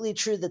absolutely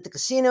true that the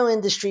casino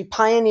industry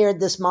pioneered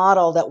this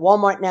model that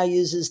Walmart now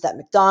uses, that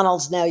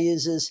McDonald's now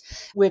uses,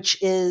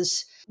 which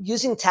is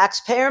using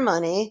taxpayer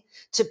money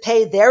to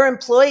pay their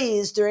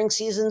employees during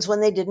seasons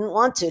when they didn't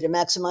want to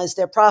maximize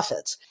their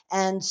profits.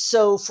 And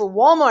so for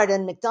Walmart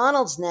and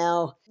McDonald's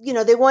now,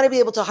 they want to be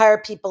able to hire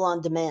people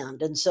on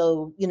demand. And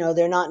so,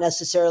 they're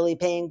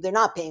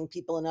not paying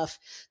people enough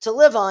to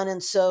live on.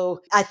 And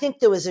so I think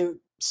there was a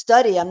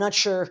study, I'm not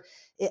sure,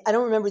 I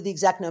don't remember the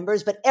exact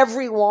numbers, but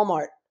every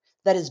Walmart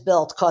that is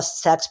built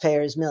costs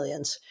taxpayers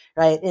millions,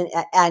 right,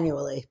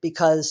 annually,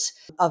 because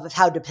of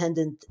how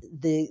dependent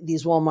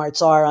these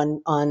Walmarts are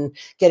on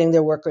getting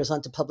their workers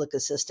onto public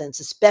assistance,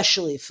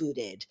 especially food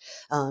aid,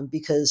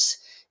 because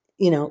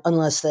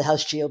unless the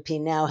House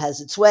GOP now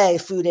has its way,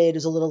 food aid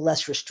is a little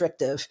less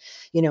restrictive,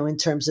 in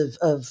terms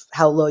of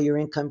how low your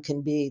income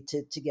can be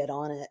to get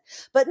on it.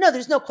 But no,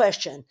 there's no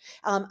question.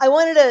 I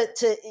wanted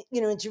to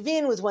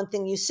intervene with one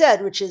thing you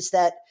said, which is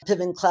that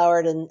Piven,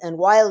 Cloward, and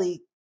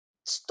Wiley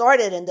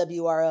started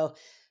NWRO.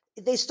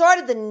 They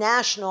started the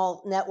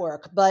national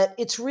network, but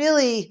it's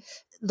really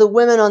the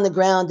women on the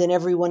ground in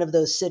every one of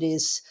those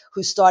cities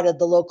who started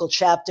the local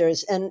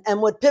chapters. And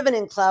what Piven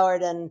and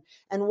Cloward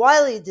and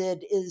Wiley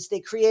did is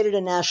they created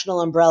a national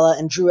umbrella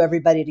and drew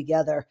everybody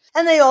together.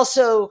 And they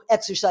also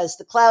exercised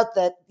the clout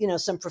that,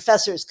 some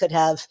professors could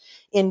have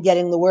in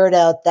getting the word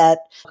out that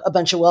a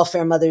bunch of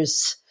welfare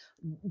mothers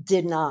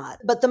did not.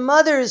 But the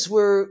mothers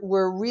were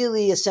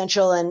really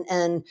essential.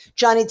 And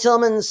Johnny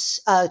Tillman's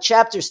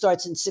chapter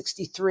starts in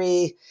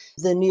 1963.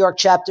 The New York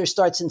chapter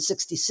starts in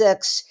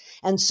 1966.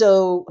 And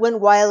so when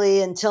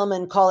Wiley and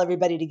Tillman call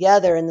everybody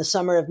together in the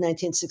summer of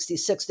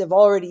 1966, there've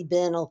already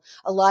been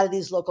a lot of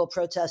these local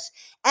protests.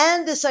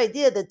 And this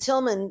idea that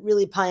Tillman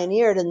really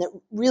pioneered and that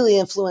really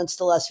influenced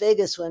the Las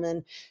Vegas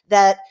women,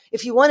 that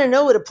if you want to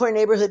know what a poor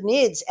neighborhood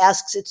needs,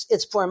 ask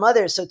its poor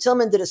mothers. So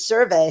Tillman did a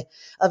survey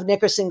of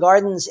Nickerson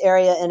Gardens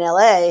area in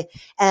LA,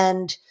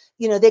 and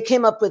they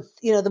came up with,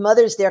 the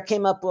mothers there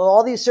came up with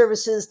all these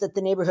services that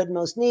the neighborhood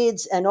most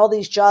needs and all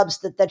these jobs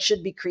that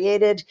should be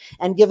created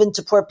and given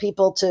to poor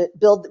people to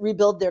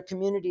rebuild their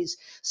communities.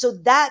 So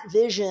that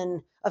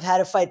vision of how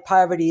to fight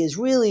poverty is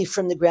really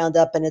from the ground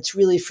up, and it's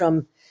really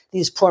from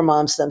these poor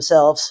moms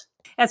themselves.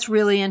 That's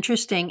really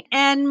interesting.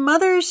 And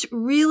mothers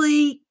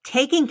really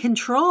taking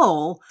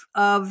control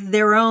of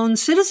their own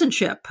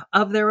citizenship,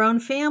 of their own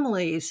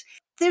families.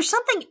 There's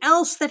something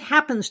else that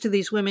happens to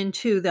these women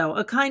too, though,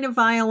 a kind of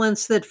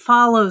violence that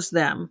follows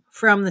them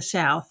from the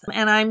South.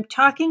 And I'm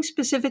talking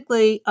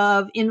specifically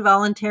of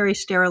involuntary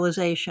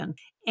sterilization.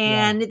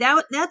 And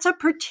that's a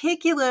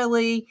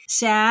particularly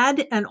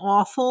sad and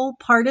awful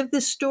part of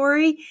this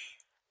story.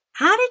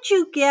 How did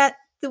you get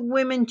the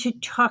women to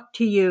talk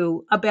to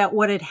you about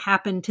what had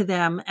happened to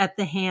them at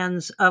the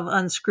hands of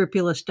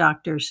unscrupulous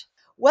doctors?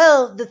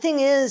 Well, the thing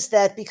is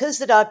that because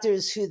the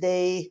doctors who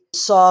they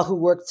saw who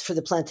worked for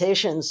the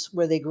plantations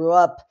where they grew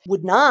up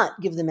would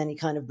not give them any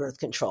kind of birth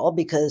control,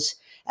 because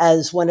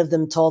as one of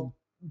them told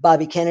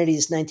Bobby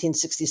Kennedy's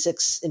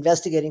 1966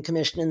 investigating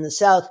commission in the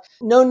South,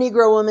 no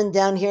Negro woman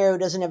down here who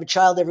doesn't have a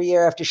child every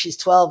year after she's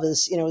 12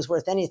 is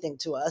worth anything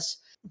to us.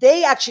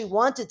 They actually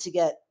wanted to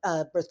get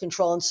birth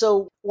control. And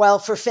so while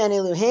for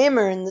Fannie Lou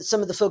Hamer and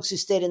some of the folks who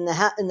stayed in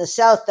the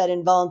South, that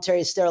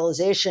involuntary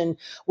sterilization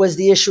was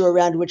the issue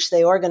around which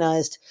they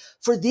organized,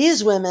 for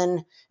these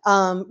women,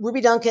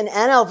 Ruby Duncan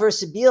and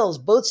Alversa Beals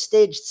both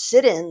staged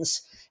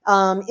sit-ins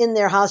in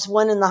their house,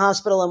 one in the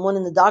hospital and one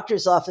in the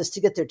doctor's office, to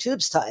get their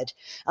tubes tied.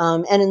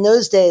 And in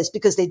those days,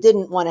 because they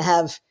didn't want to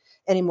have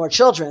any more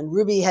children,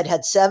 Ruby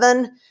had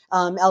 7,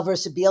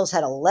 Alversa Beals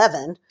had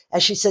 11.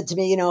 As she said to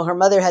me, her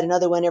mother had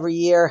another one every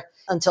year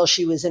until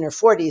she was in her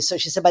 40s. So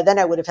she said, by then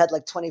I would have had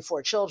like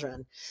 24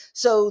 children.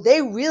 So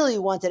they really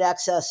wanted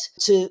access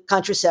to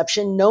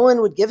contraception. No one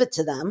would give it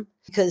to them,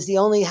 because the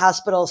only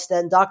hospitals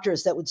and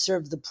doctors that would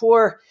serve the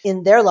poor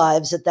in their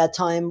lives at that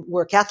time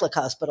were Catholic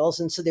hospitals.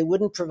 And so they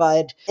wouldn't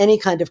provide any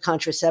kind of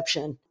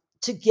contraception.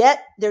 To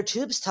get their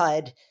tubes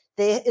tied,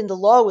 the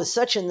law was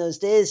such in those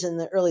days, in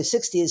the early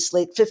 60s,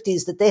 late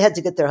 50s, that they had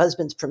to get their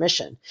husband's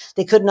permission.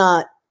 They could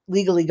not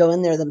legally go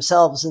in there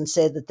themselves and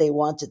say that they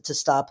wanted to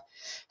stop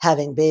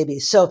having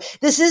babies. So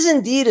this is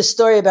indeed a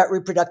story about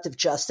reproductive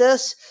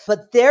justice,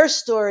 but their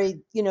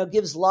story,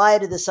 gives lie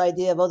to this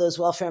idea of, those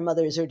welfare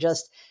mothers are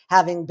just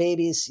having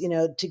babies,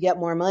 to get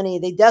more money.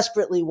 They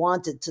desperately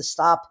wanted to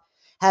stop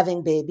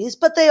having babies,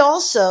 but they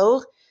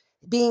also,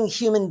 being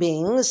human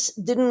beings,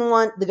 didn't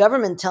want the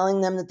government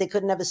telling them that they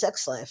couldn't have a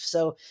sex life.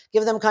 So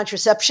give them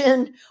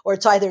contraception or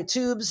tie their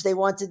tubes. They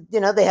wanted,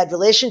 they had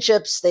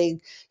relationships.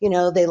 They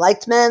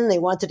liked men. They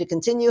wanted to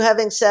continue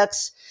having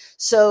sex.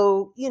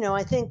 So,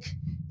 I think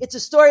it's a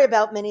story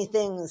about many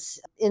things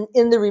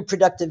in the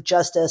reproductive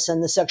justice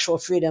and the sexual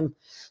freedom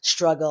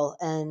struggle,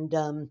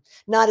 and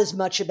not as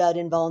much about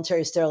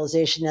involuntary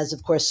sterilization as,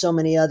 of course, so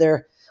many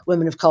other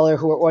women of color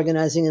who were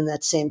organizing in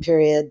that same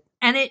period.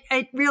 And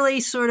it really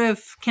sort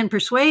of can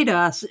persuade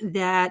us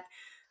that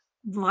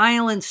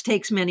violence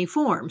takes many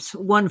forms.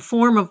 One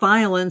form of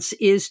violence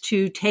is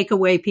to take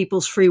away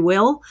people's free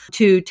will,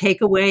 to take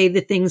away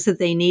the things that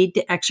they need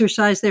to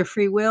exercise their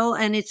free will.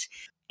 And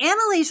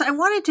Annalise, I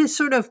wanted to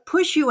sort of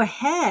push you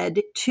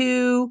ahead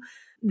to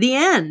the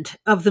end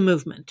of the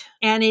movement.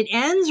 And it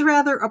ends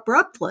rather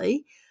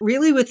abruptly,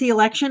 really, with the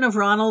election of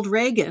Ronald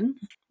Reagan.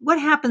 What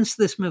happens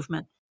to this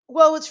movement?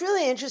 Well, what's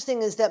really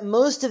interesting is that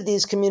most of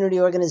these community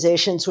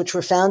organizations, which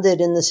were founded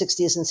in the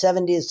 60s and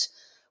 70s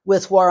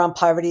with war on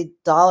poverty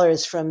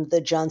dollars from the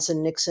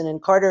Johnson, Nixon,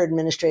 and Carter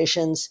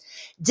administrations,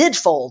 did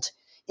fold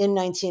in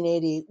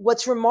 1980.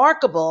 What's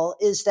remarkable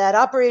is that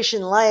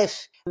Operation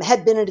Life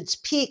had been at its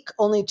peak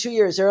only 2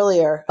 years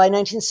earlier, by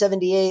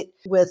 1978,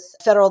 with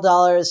federal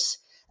dollars,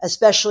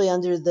 especially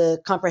under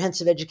the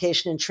Comprehensive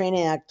Education and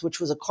Training Act, which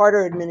was a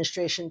Carter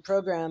administration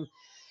program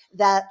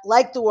that,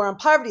 like the War on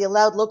Poverty,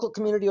 allowed local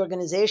community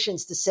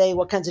organizations to say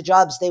what kinds of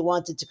jobs they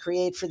wanted to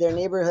create for their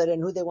neighborhood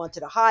and who they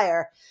wanted to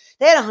hire.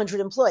 They had 100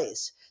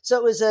 employees. So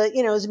it was it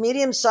was a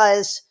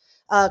medium-sized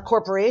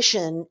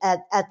corporation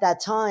at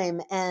that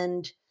time.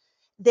 And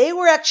they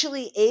were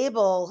actually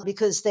able,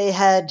 because they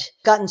had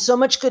gotten so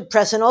much good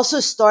press and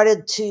also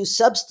started to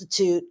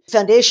substitute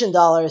foundation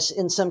dollars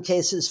in some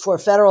cases for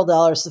federal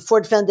dollars. The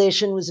Ford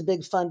Foundation was a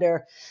big funder.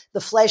 The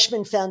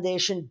Fleischman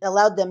Foundation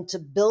allowed them to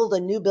build a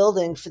new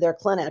building for their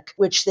clinic,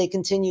 which they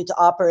continued to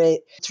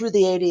operate through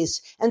the 80s.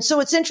 And so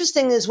what's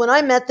interesting is when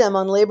I met them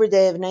on Labor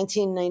Day of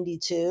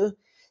 1992,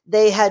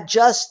 they had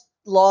just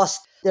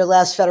lost their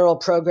last federal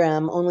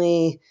program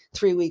only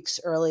 3 weeks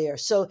earlier.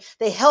 So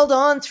they held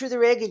on through the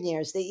Reagan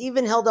years. They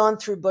even held on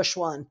through Bush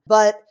 1.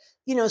 But,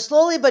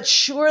 slowly but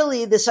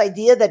surely, this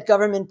idea that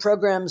government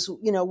programs,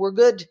 were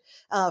good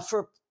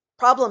for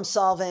problem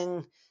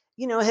solving,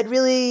 had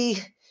really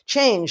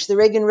changed. The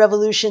Reagan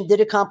Revolution did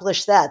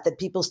accomplish that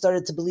people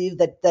started to believe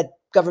that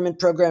government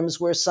programs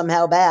were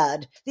somehow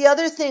bad. The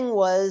other thing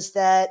was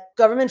that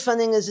government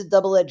funding is a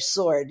double-edged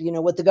sword.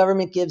 What the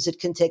government gives, it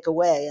can take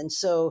away. And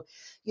so,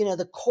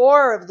 the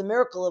core of the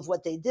miracle of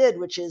what they did,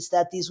 which is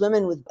that these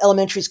women with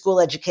elementary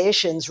school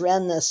educations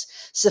ran this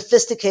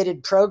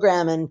sophisticated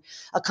program and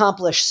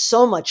accomplished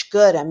so much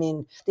good. I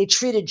mean, they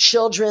treated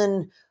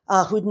children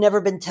who'd never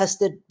been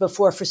tested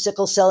before for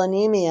sickle cell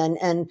anemia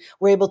and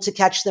were able to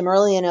catch them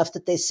early enough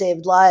that they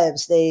saved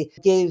lives. They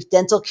gave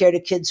dental care to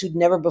kids who'd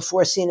never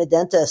before seen a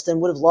dentist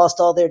and would have lost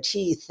all their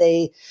teeth.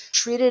 They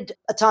treated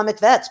atomic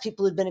vets,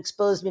 people who'd been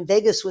exposed. I mean,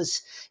 Vegas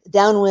was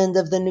downwind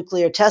of the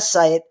nuclear test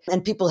site,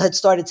 and people had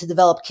started to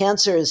develop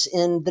cancers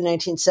in the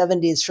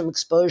 1970s from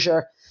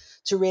exposure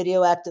to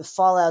radioactive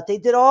fallout. They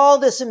did all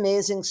this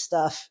amazing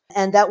stuff,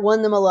 and that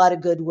won them a lot of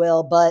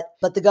goodwill.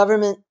 But the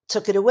government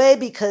took it away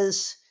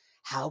because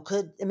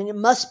it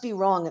must be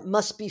wrong. It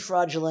must be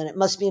fraudulent. It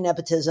must be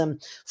nepotism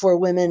for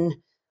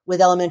women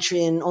with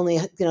elementary and only,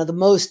 the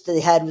most they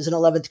had was an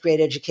 11th grade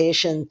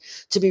education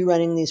to be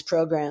running these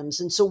programs.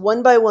 And so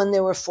one by one,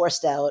 they were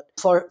forced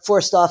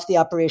off the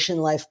Operation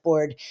Life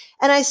Board.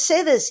 And I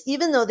say this,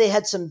 even though they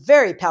had some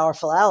very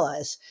powerful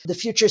allies. The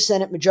future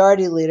Senate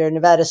Majority Leader,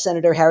 Nevada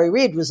Senator Harry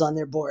Reid, was on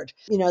their board.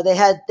 They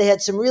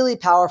had some really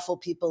powerful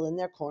people in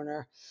their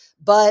corner,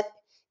 but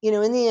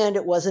in the end,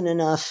 it wasn't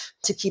enough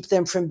to keep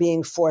them from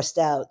being forced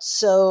out.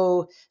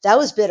 So that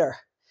was bitter.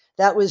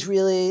 That was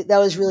really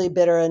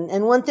bitter.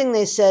 And one thing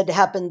they said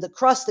happened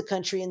across the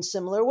country in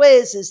similar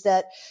ways is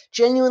that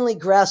genuinely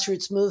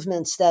grassroots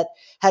movements that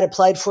had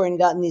applied for and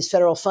gotten these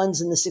federal funds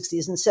in the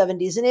 60s and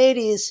 70s and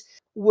 80s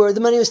the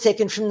money was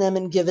taken from them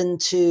and given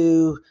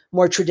to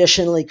more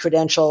traditionally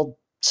credentialed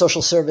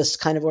social service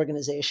kind of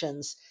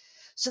organizations.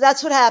 So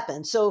that's what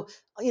happened. So,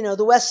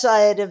 the west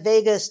side of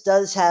Vegas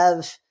does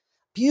have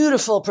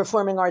beautiful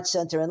performing arts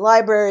center and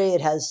library.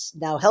 It has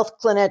now health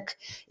clinic.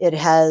 It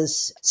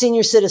has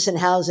senior citizen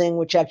housing,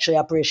 which actually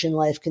Operation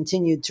Life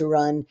continued to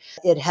run.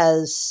 It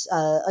has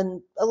a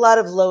lot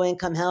of low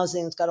income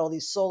housing. It's got all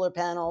these solar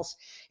panels.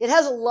 It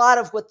has a lot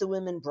of what the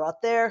women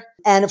brought there.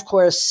 And of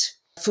course,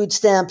 food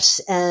stamps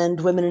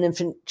and women and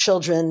infant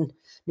children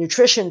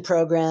nutrition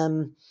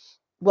program,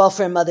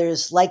 welfare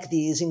mothers like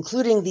these,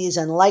 including these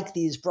and like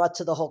these, brought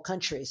to the whole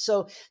country.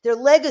 So their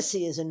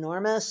legacy is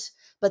enormous.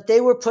 But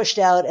they were pushed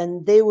out,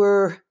 and they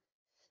were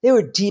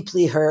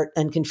deeply hurt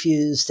and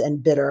confused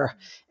and bitter.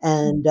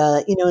 And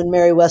in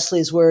Mary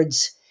Wesley's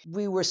words,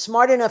 we were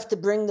smart enough to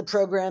bring the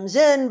programs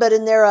in, but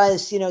in their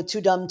eyes,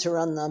 too dumb to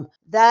run them.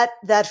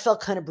 That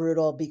felt kind of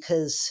brutal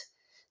because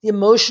the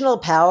emotional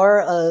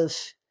power of,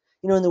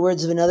 in the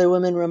words of another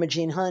woman, Roma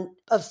Jean Hunt,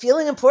 of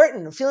feeling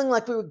important, of feeling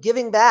like we were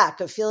giving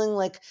back, of feeling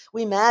like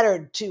we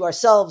mattered to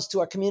ourselves, to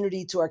our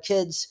community, to our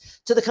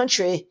kids, to the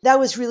country. That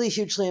was really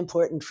hugely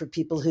important for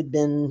people who'd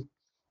been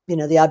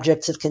the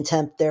objects of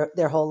contempt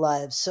their whole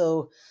lives.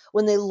 So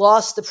when they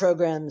lost the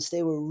programs,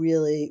 they were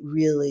really,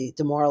 really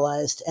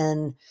demoralized.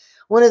 And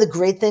one of the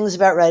great things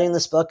about writing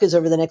this book is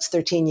over the next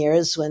 13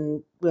 years,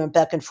 when we went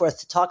back and forth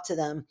to talk to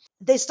them,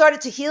 they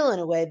started to heal in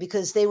a way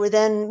because they were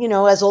then,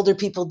 as older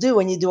people do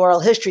when you do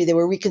oral history, they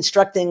were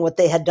reconstructing what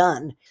they had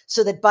done.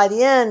 So that by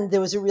the end,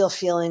 there was a real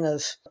feeling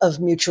of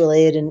mutual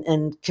aid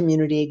and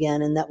community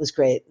again. And that was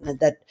great.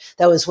 And that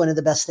was one of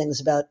the best things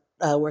about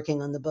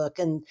working on the book.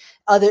 And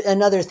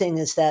another thing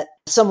is that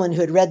someone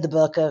who had read the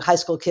book, a high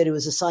school kid who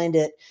was assigned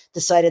it,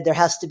 decided there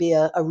has to be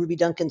a Ruby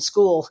Duncan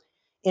school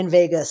in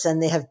Vegas,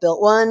 and they have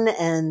built one.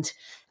 And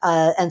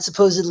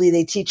supposedly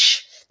they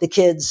teach the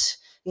kids,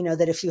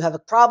 that if you have a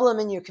problem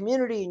in your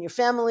community, in your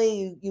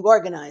family, you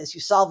organize,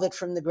 you solve it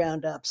from the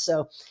ground up.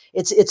 So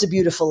it's a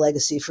beautiful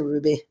legacy for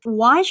Ruby.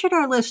 Why should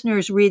our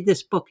listeners read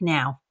this book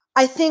now?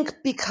 I think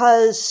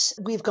because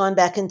we've gone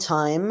back in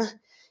time.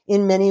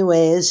 in many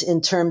ways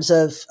in terms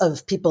of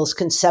people's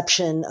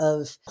conception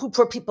of who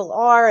poor people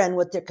are and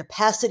what their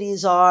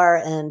capacities are.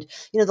 And,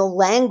 the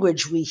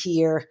language we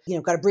hear,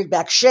 got to bring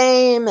back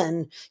shame.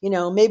 And,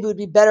 maybe it would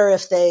be better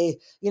if they,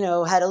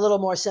 had a little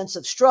more sense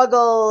of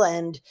struggle,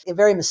 and a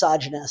very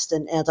misogynist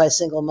and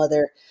anti-single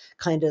mother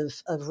kind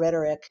of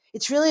rhetoric.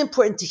 It's really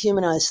important to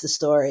humanize the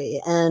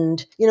story.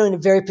 And, in a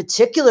very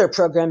particular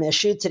program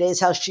issue, today's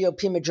House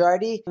GOP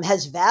majority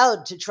has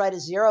vowed to try to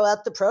zero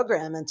out the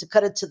program and to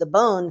cut it to the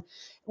bone,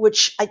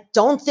 which I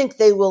don't think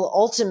they will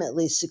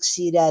ultimately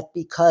succeed at,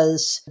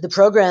 because the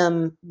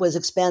program was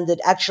expanded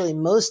actually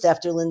most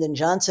after Lyndon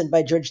Johnson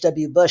by George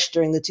W. Bush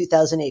during the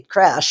 2008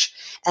 crash.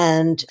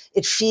 And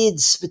it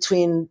feeds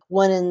between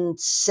 1 in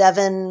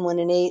 7, 1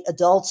 in 8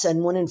 adults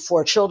and 1 in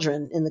 4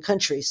 children in the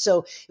country.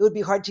 So it would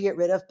be hard to get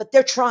rid of, but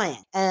they're trying.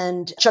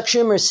 And Chuck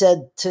Schumer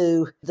said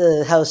to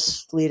the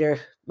House leader,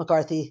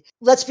 McCarthy,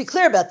 let's be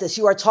clear about this.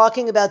 You are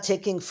talking about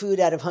taking food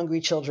out of hungry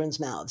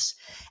children's mouths.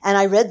 And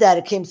I read that.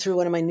 It came through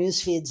one of my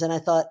news feeds, and I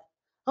thought,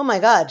 oh my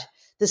God,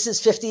 this is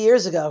 50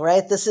 years ago,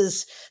 right? This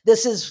is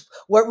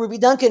what Ruby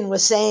Duncan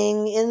was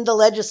saying in the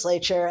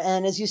legislature.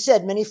 And as you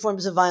said, many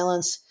forms of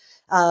violence.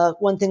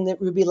 One thing that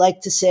Ruby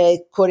liked to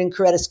say, quoting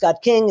Coretta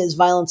Scott King, is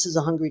violence is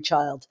a hungry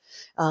child.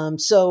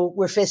 So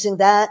we're facing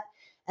that.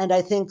 And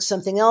I think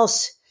something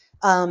else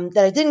that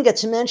I didn't get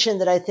to mention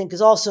that I think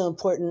is also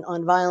important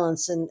on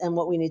violence and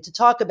what we need to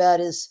talk about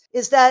is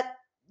that,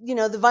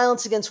 the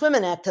Violence Against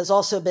Women Act has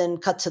also been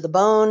cut to the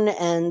bone,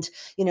 and,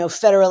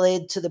 federal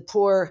aid to the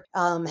poor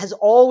has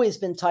always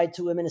been tied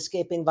to women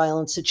escaping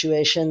violent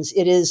situations.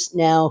 It is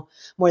now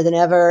more than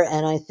ever.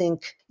 And I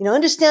think,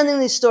 understanding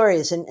these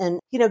stories and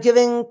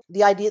giving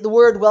the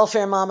word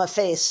welfare mom a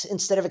face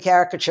instead of a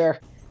caricature.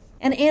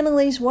 And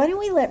Annalise, why don't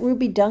we let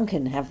Ruby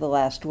Duncan have the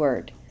last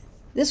word?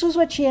 This was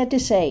what she had to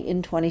say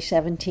in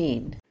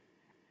 2017.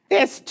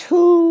 There's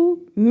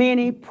too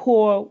many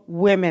poor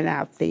women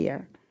out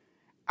there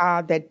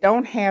that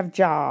don't have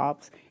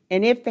jobs.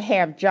 And if they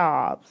have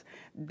jobs,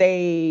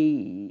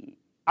 they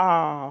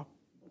are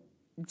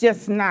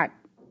just not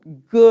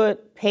good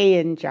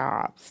paying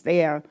jobs.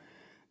 Matter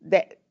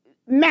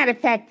of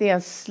fact, they're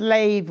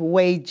slave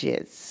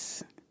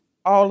wages,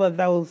 all of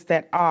those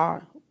that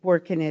are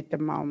working at the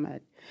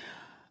moment.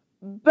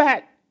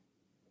 But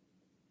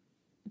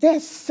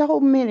there's so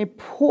many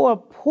poor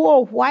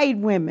white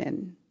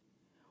women,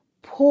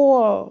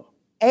 poor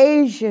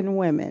Asian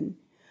women,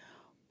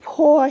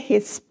 poor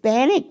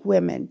Hispanic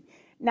women.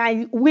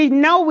 Now, we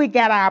know we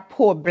got our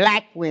poor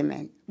black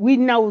women. We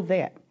know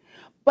that.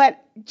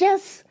 But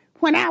just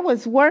when I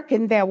was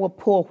working, there were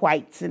poor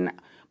whites,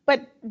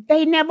 but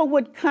they never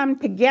would come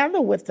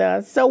together with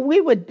us. So we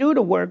would do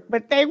the work,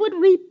 but they would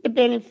reap the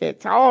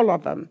benefits, all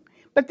of them.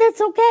 But that's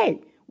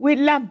okay. We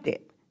loved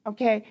it,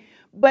 okay?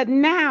 But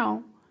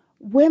now,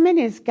 women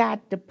has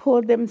got to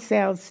pull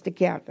themselves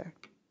together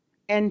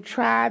and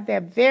try their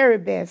very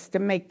best to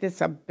make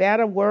this a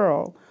better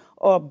world,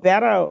 or a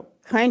better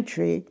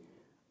country,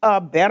 or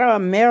a better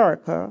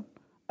America,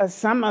 or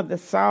some of the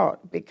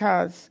sort,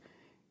 because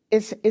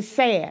it's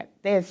sad.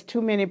 There's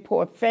too many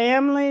poor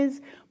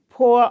families,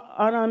 poor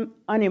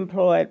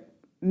unemployed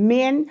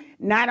men,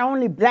 not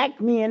only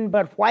black men,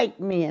 but white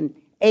men,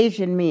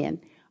 Asian men,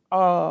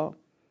 or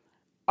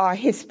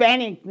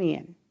Hispanic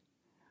men.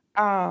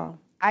 Our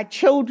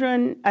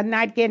children are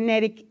not getting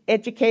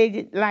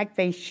educated like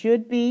they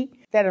should be,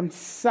 that I'm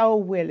so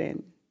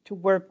willing to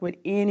work with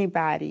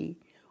anybody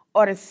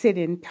or to sit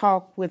and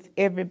talk with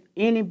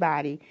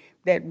anybody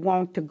that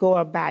want to go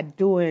about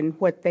doing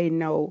what they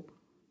know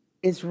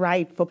is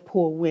right for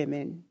poor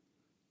women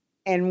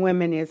and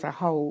women as a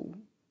whole.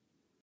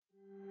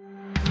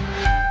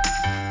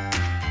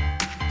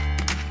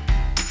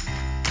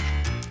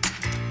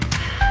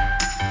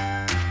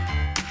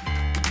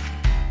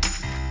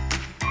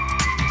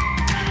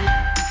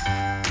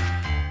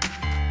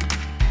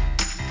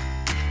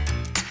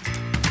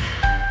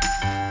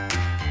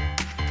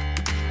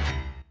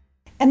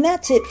 And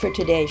that's it for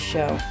today's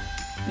show.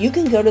 You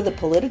can go to the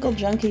Political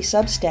Junkie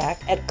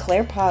Substack at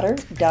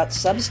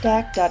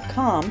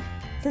clairepotter.substack.com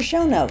for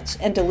show notes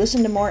and to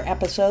listen to more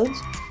episodes,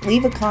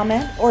 leave a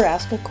comment, or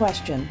ask a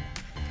question.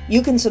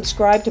 You can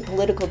subscribe to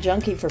Political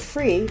Junkie for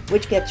free,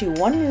 which gets you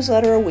one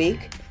newsletter a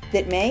week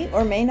that may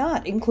or may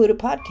not include a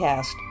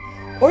podcast.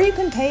 Or you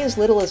can pay as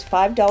little as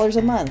 $5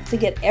 a month to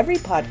get every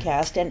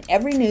podcast and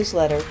every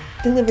newsletter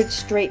delivered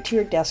straight to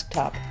your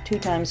desktop 2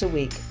 times a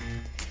week.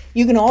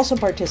 You can also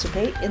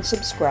participate in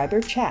subscriber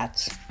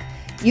chats.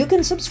 You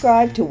can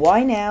subscribe to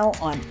Why Now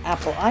on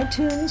Apple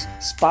iTunes,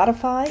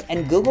 Spotify,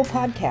 and Google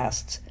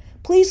Podcasts.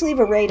 Please leave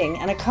a rating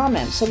and a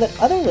comment so that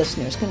other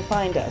listeners can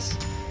find us.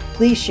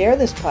 Please share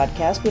this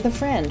podcast with a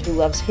friend who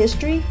loves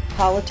history,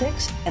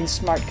 politics, and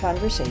smart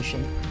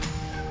conversation.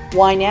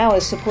 Why Now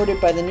is supported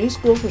by the New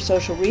School for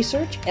Social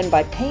Research and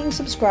by paying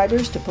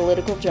subscribers to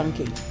Political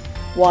Junkie.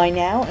 Why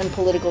Now and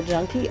Political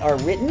Junkie are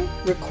written,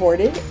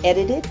 recorded,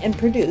 edited, and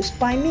produced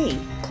by me,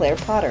 Claire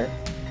Potter.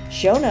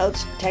 Show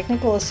notes,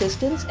 technical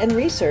assistance, and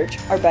research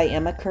are by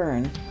Emma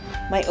Kern.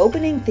 My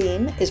opening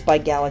theme is by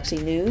Galaxy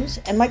News,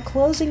 and my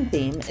closing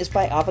theme is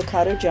by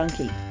Avocado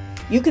Junkie.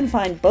 You can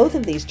find both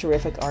of these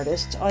terrific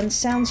artists on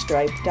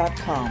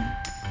soundstripe.com.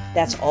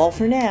 That's all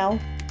for now.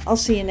 I'll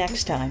see you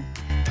next time.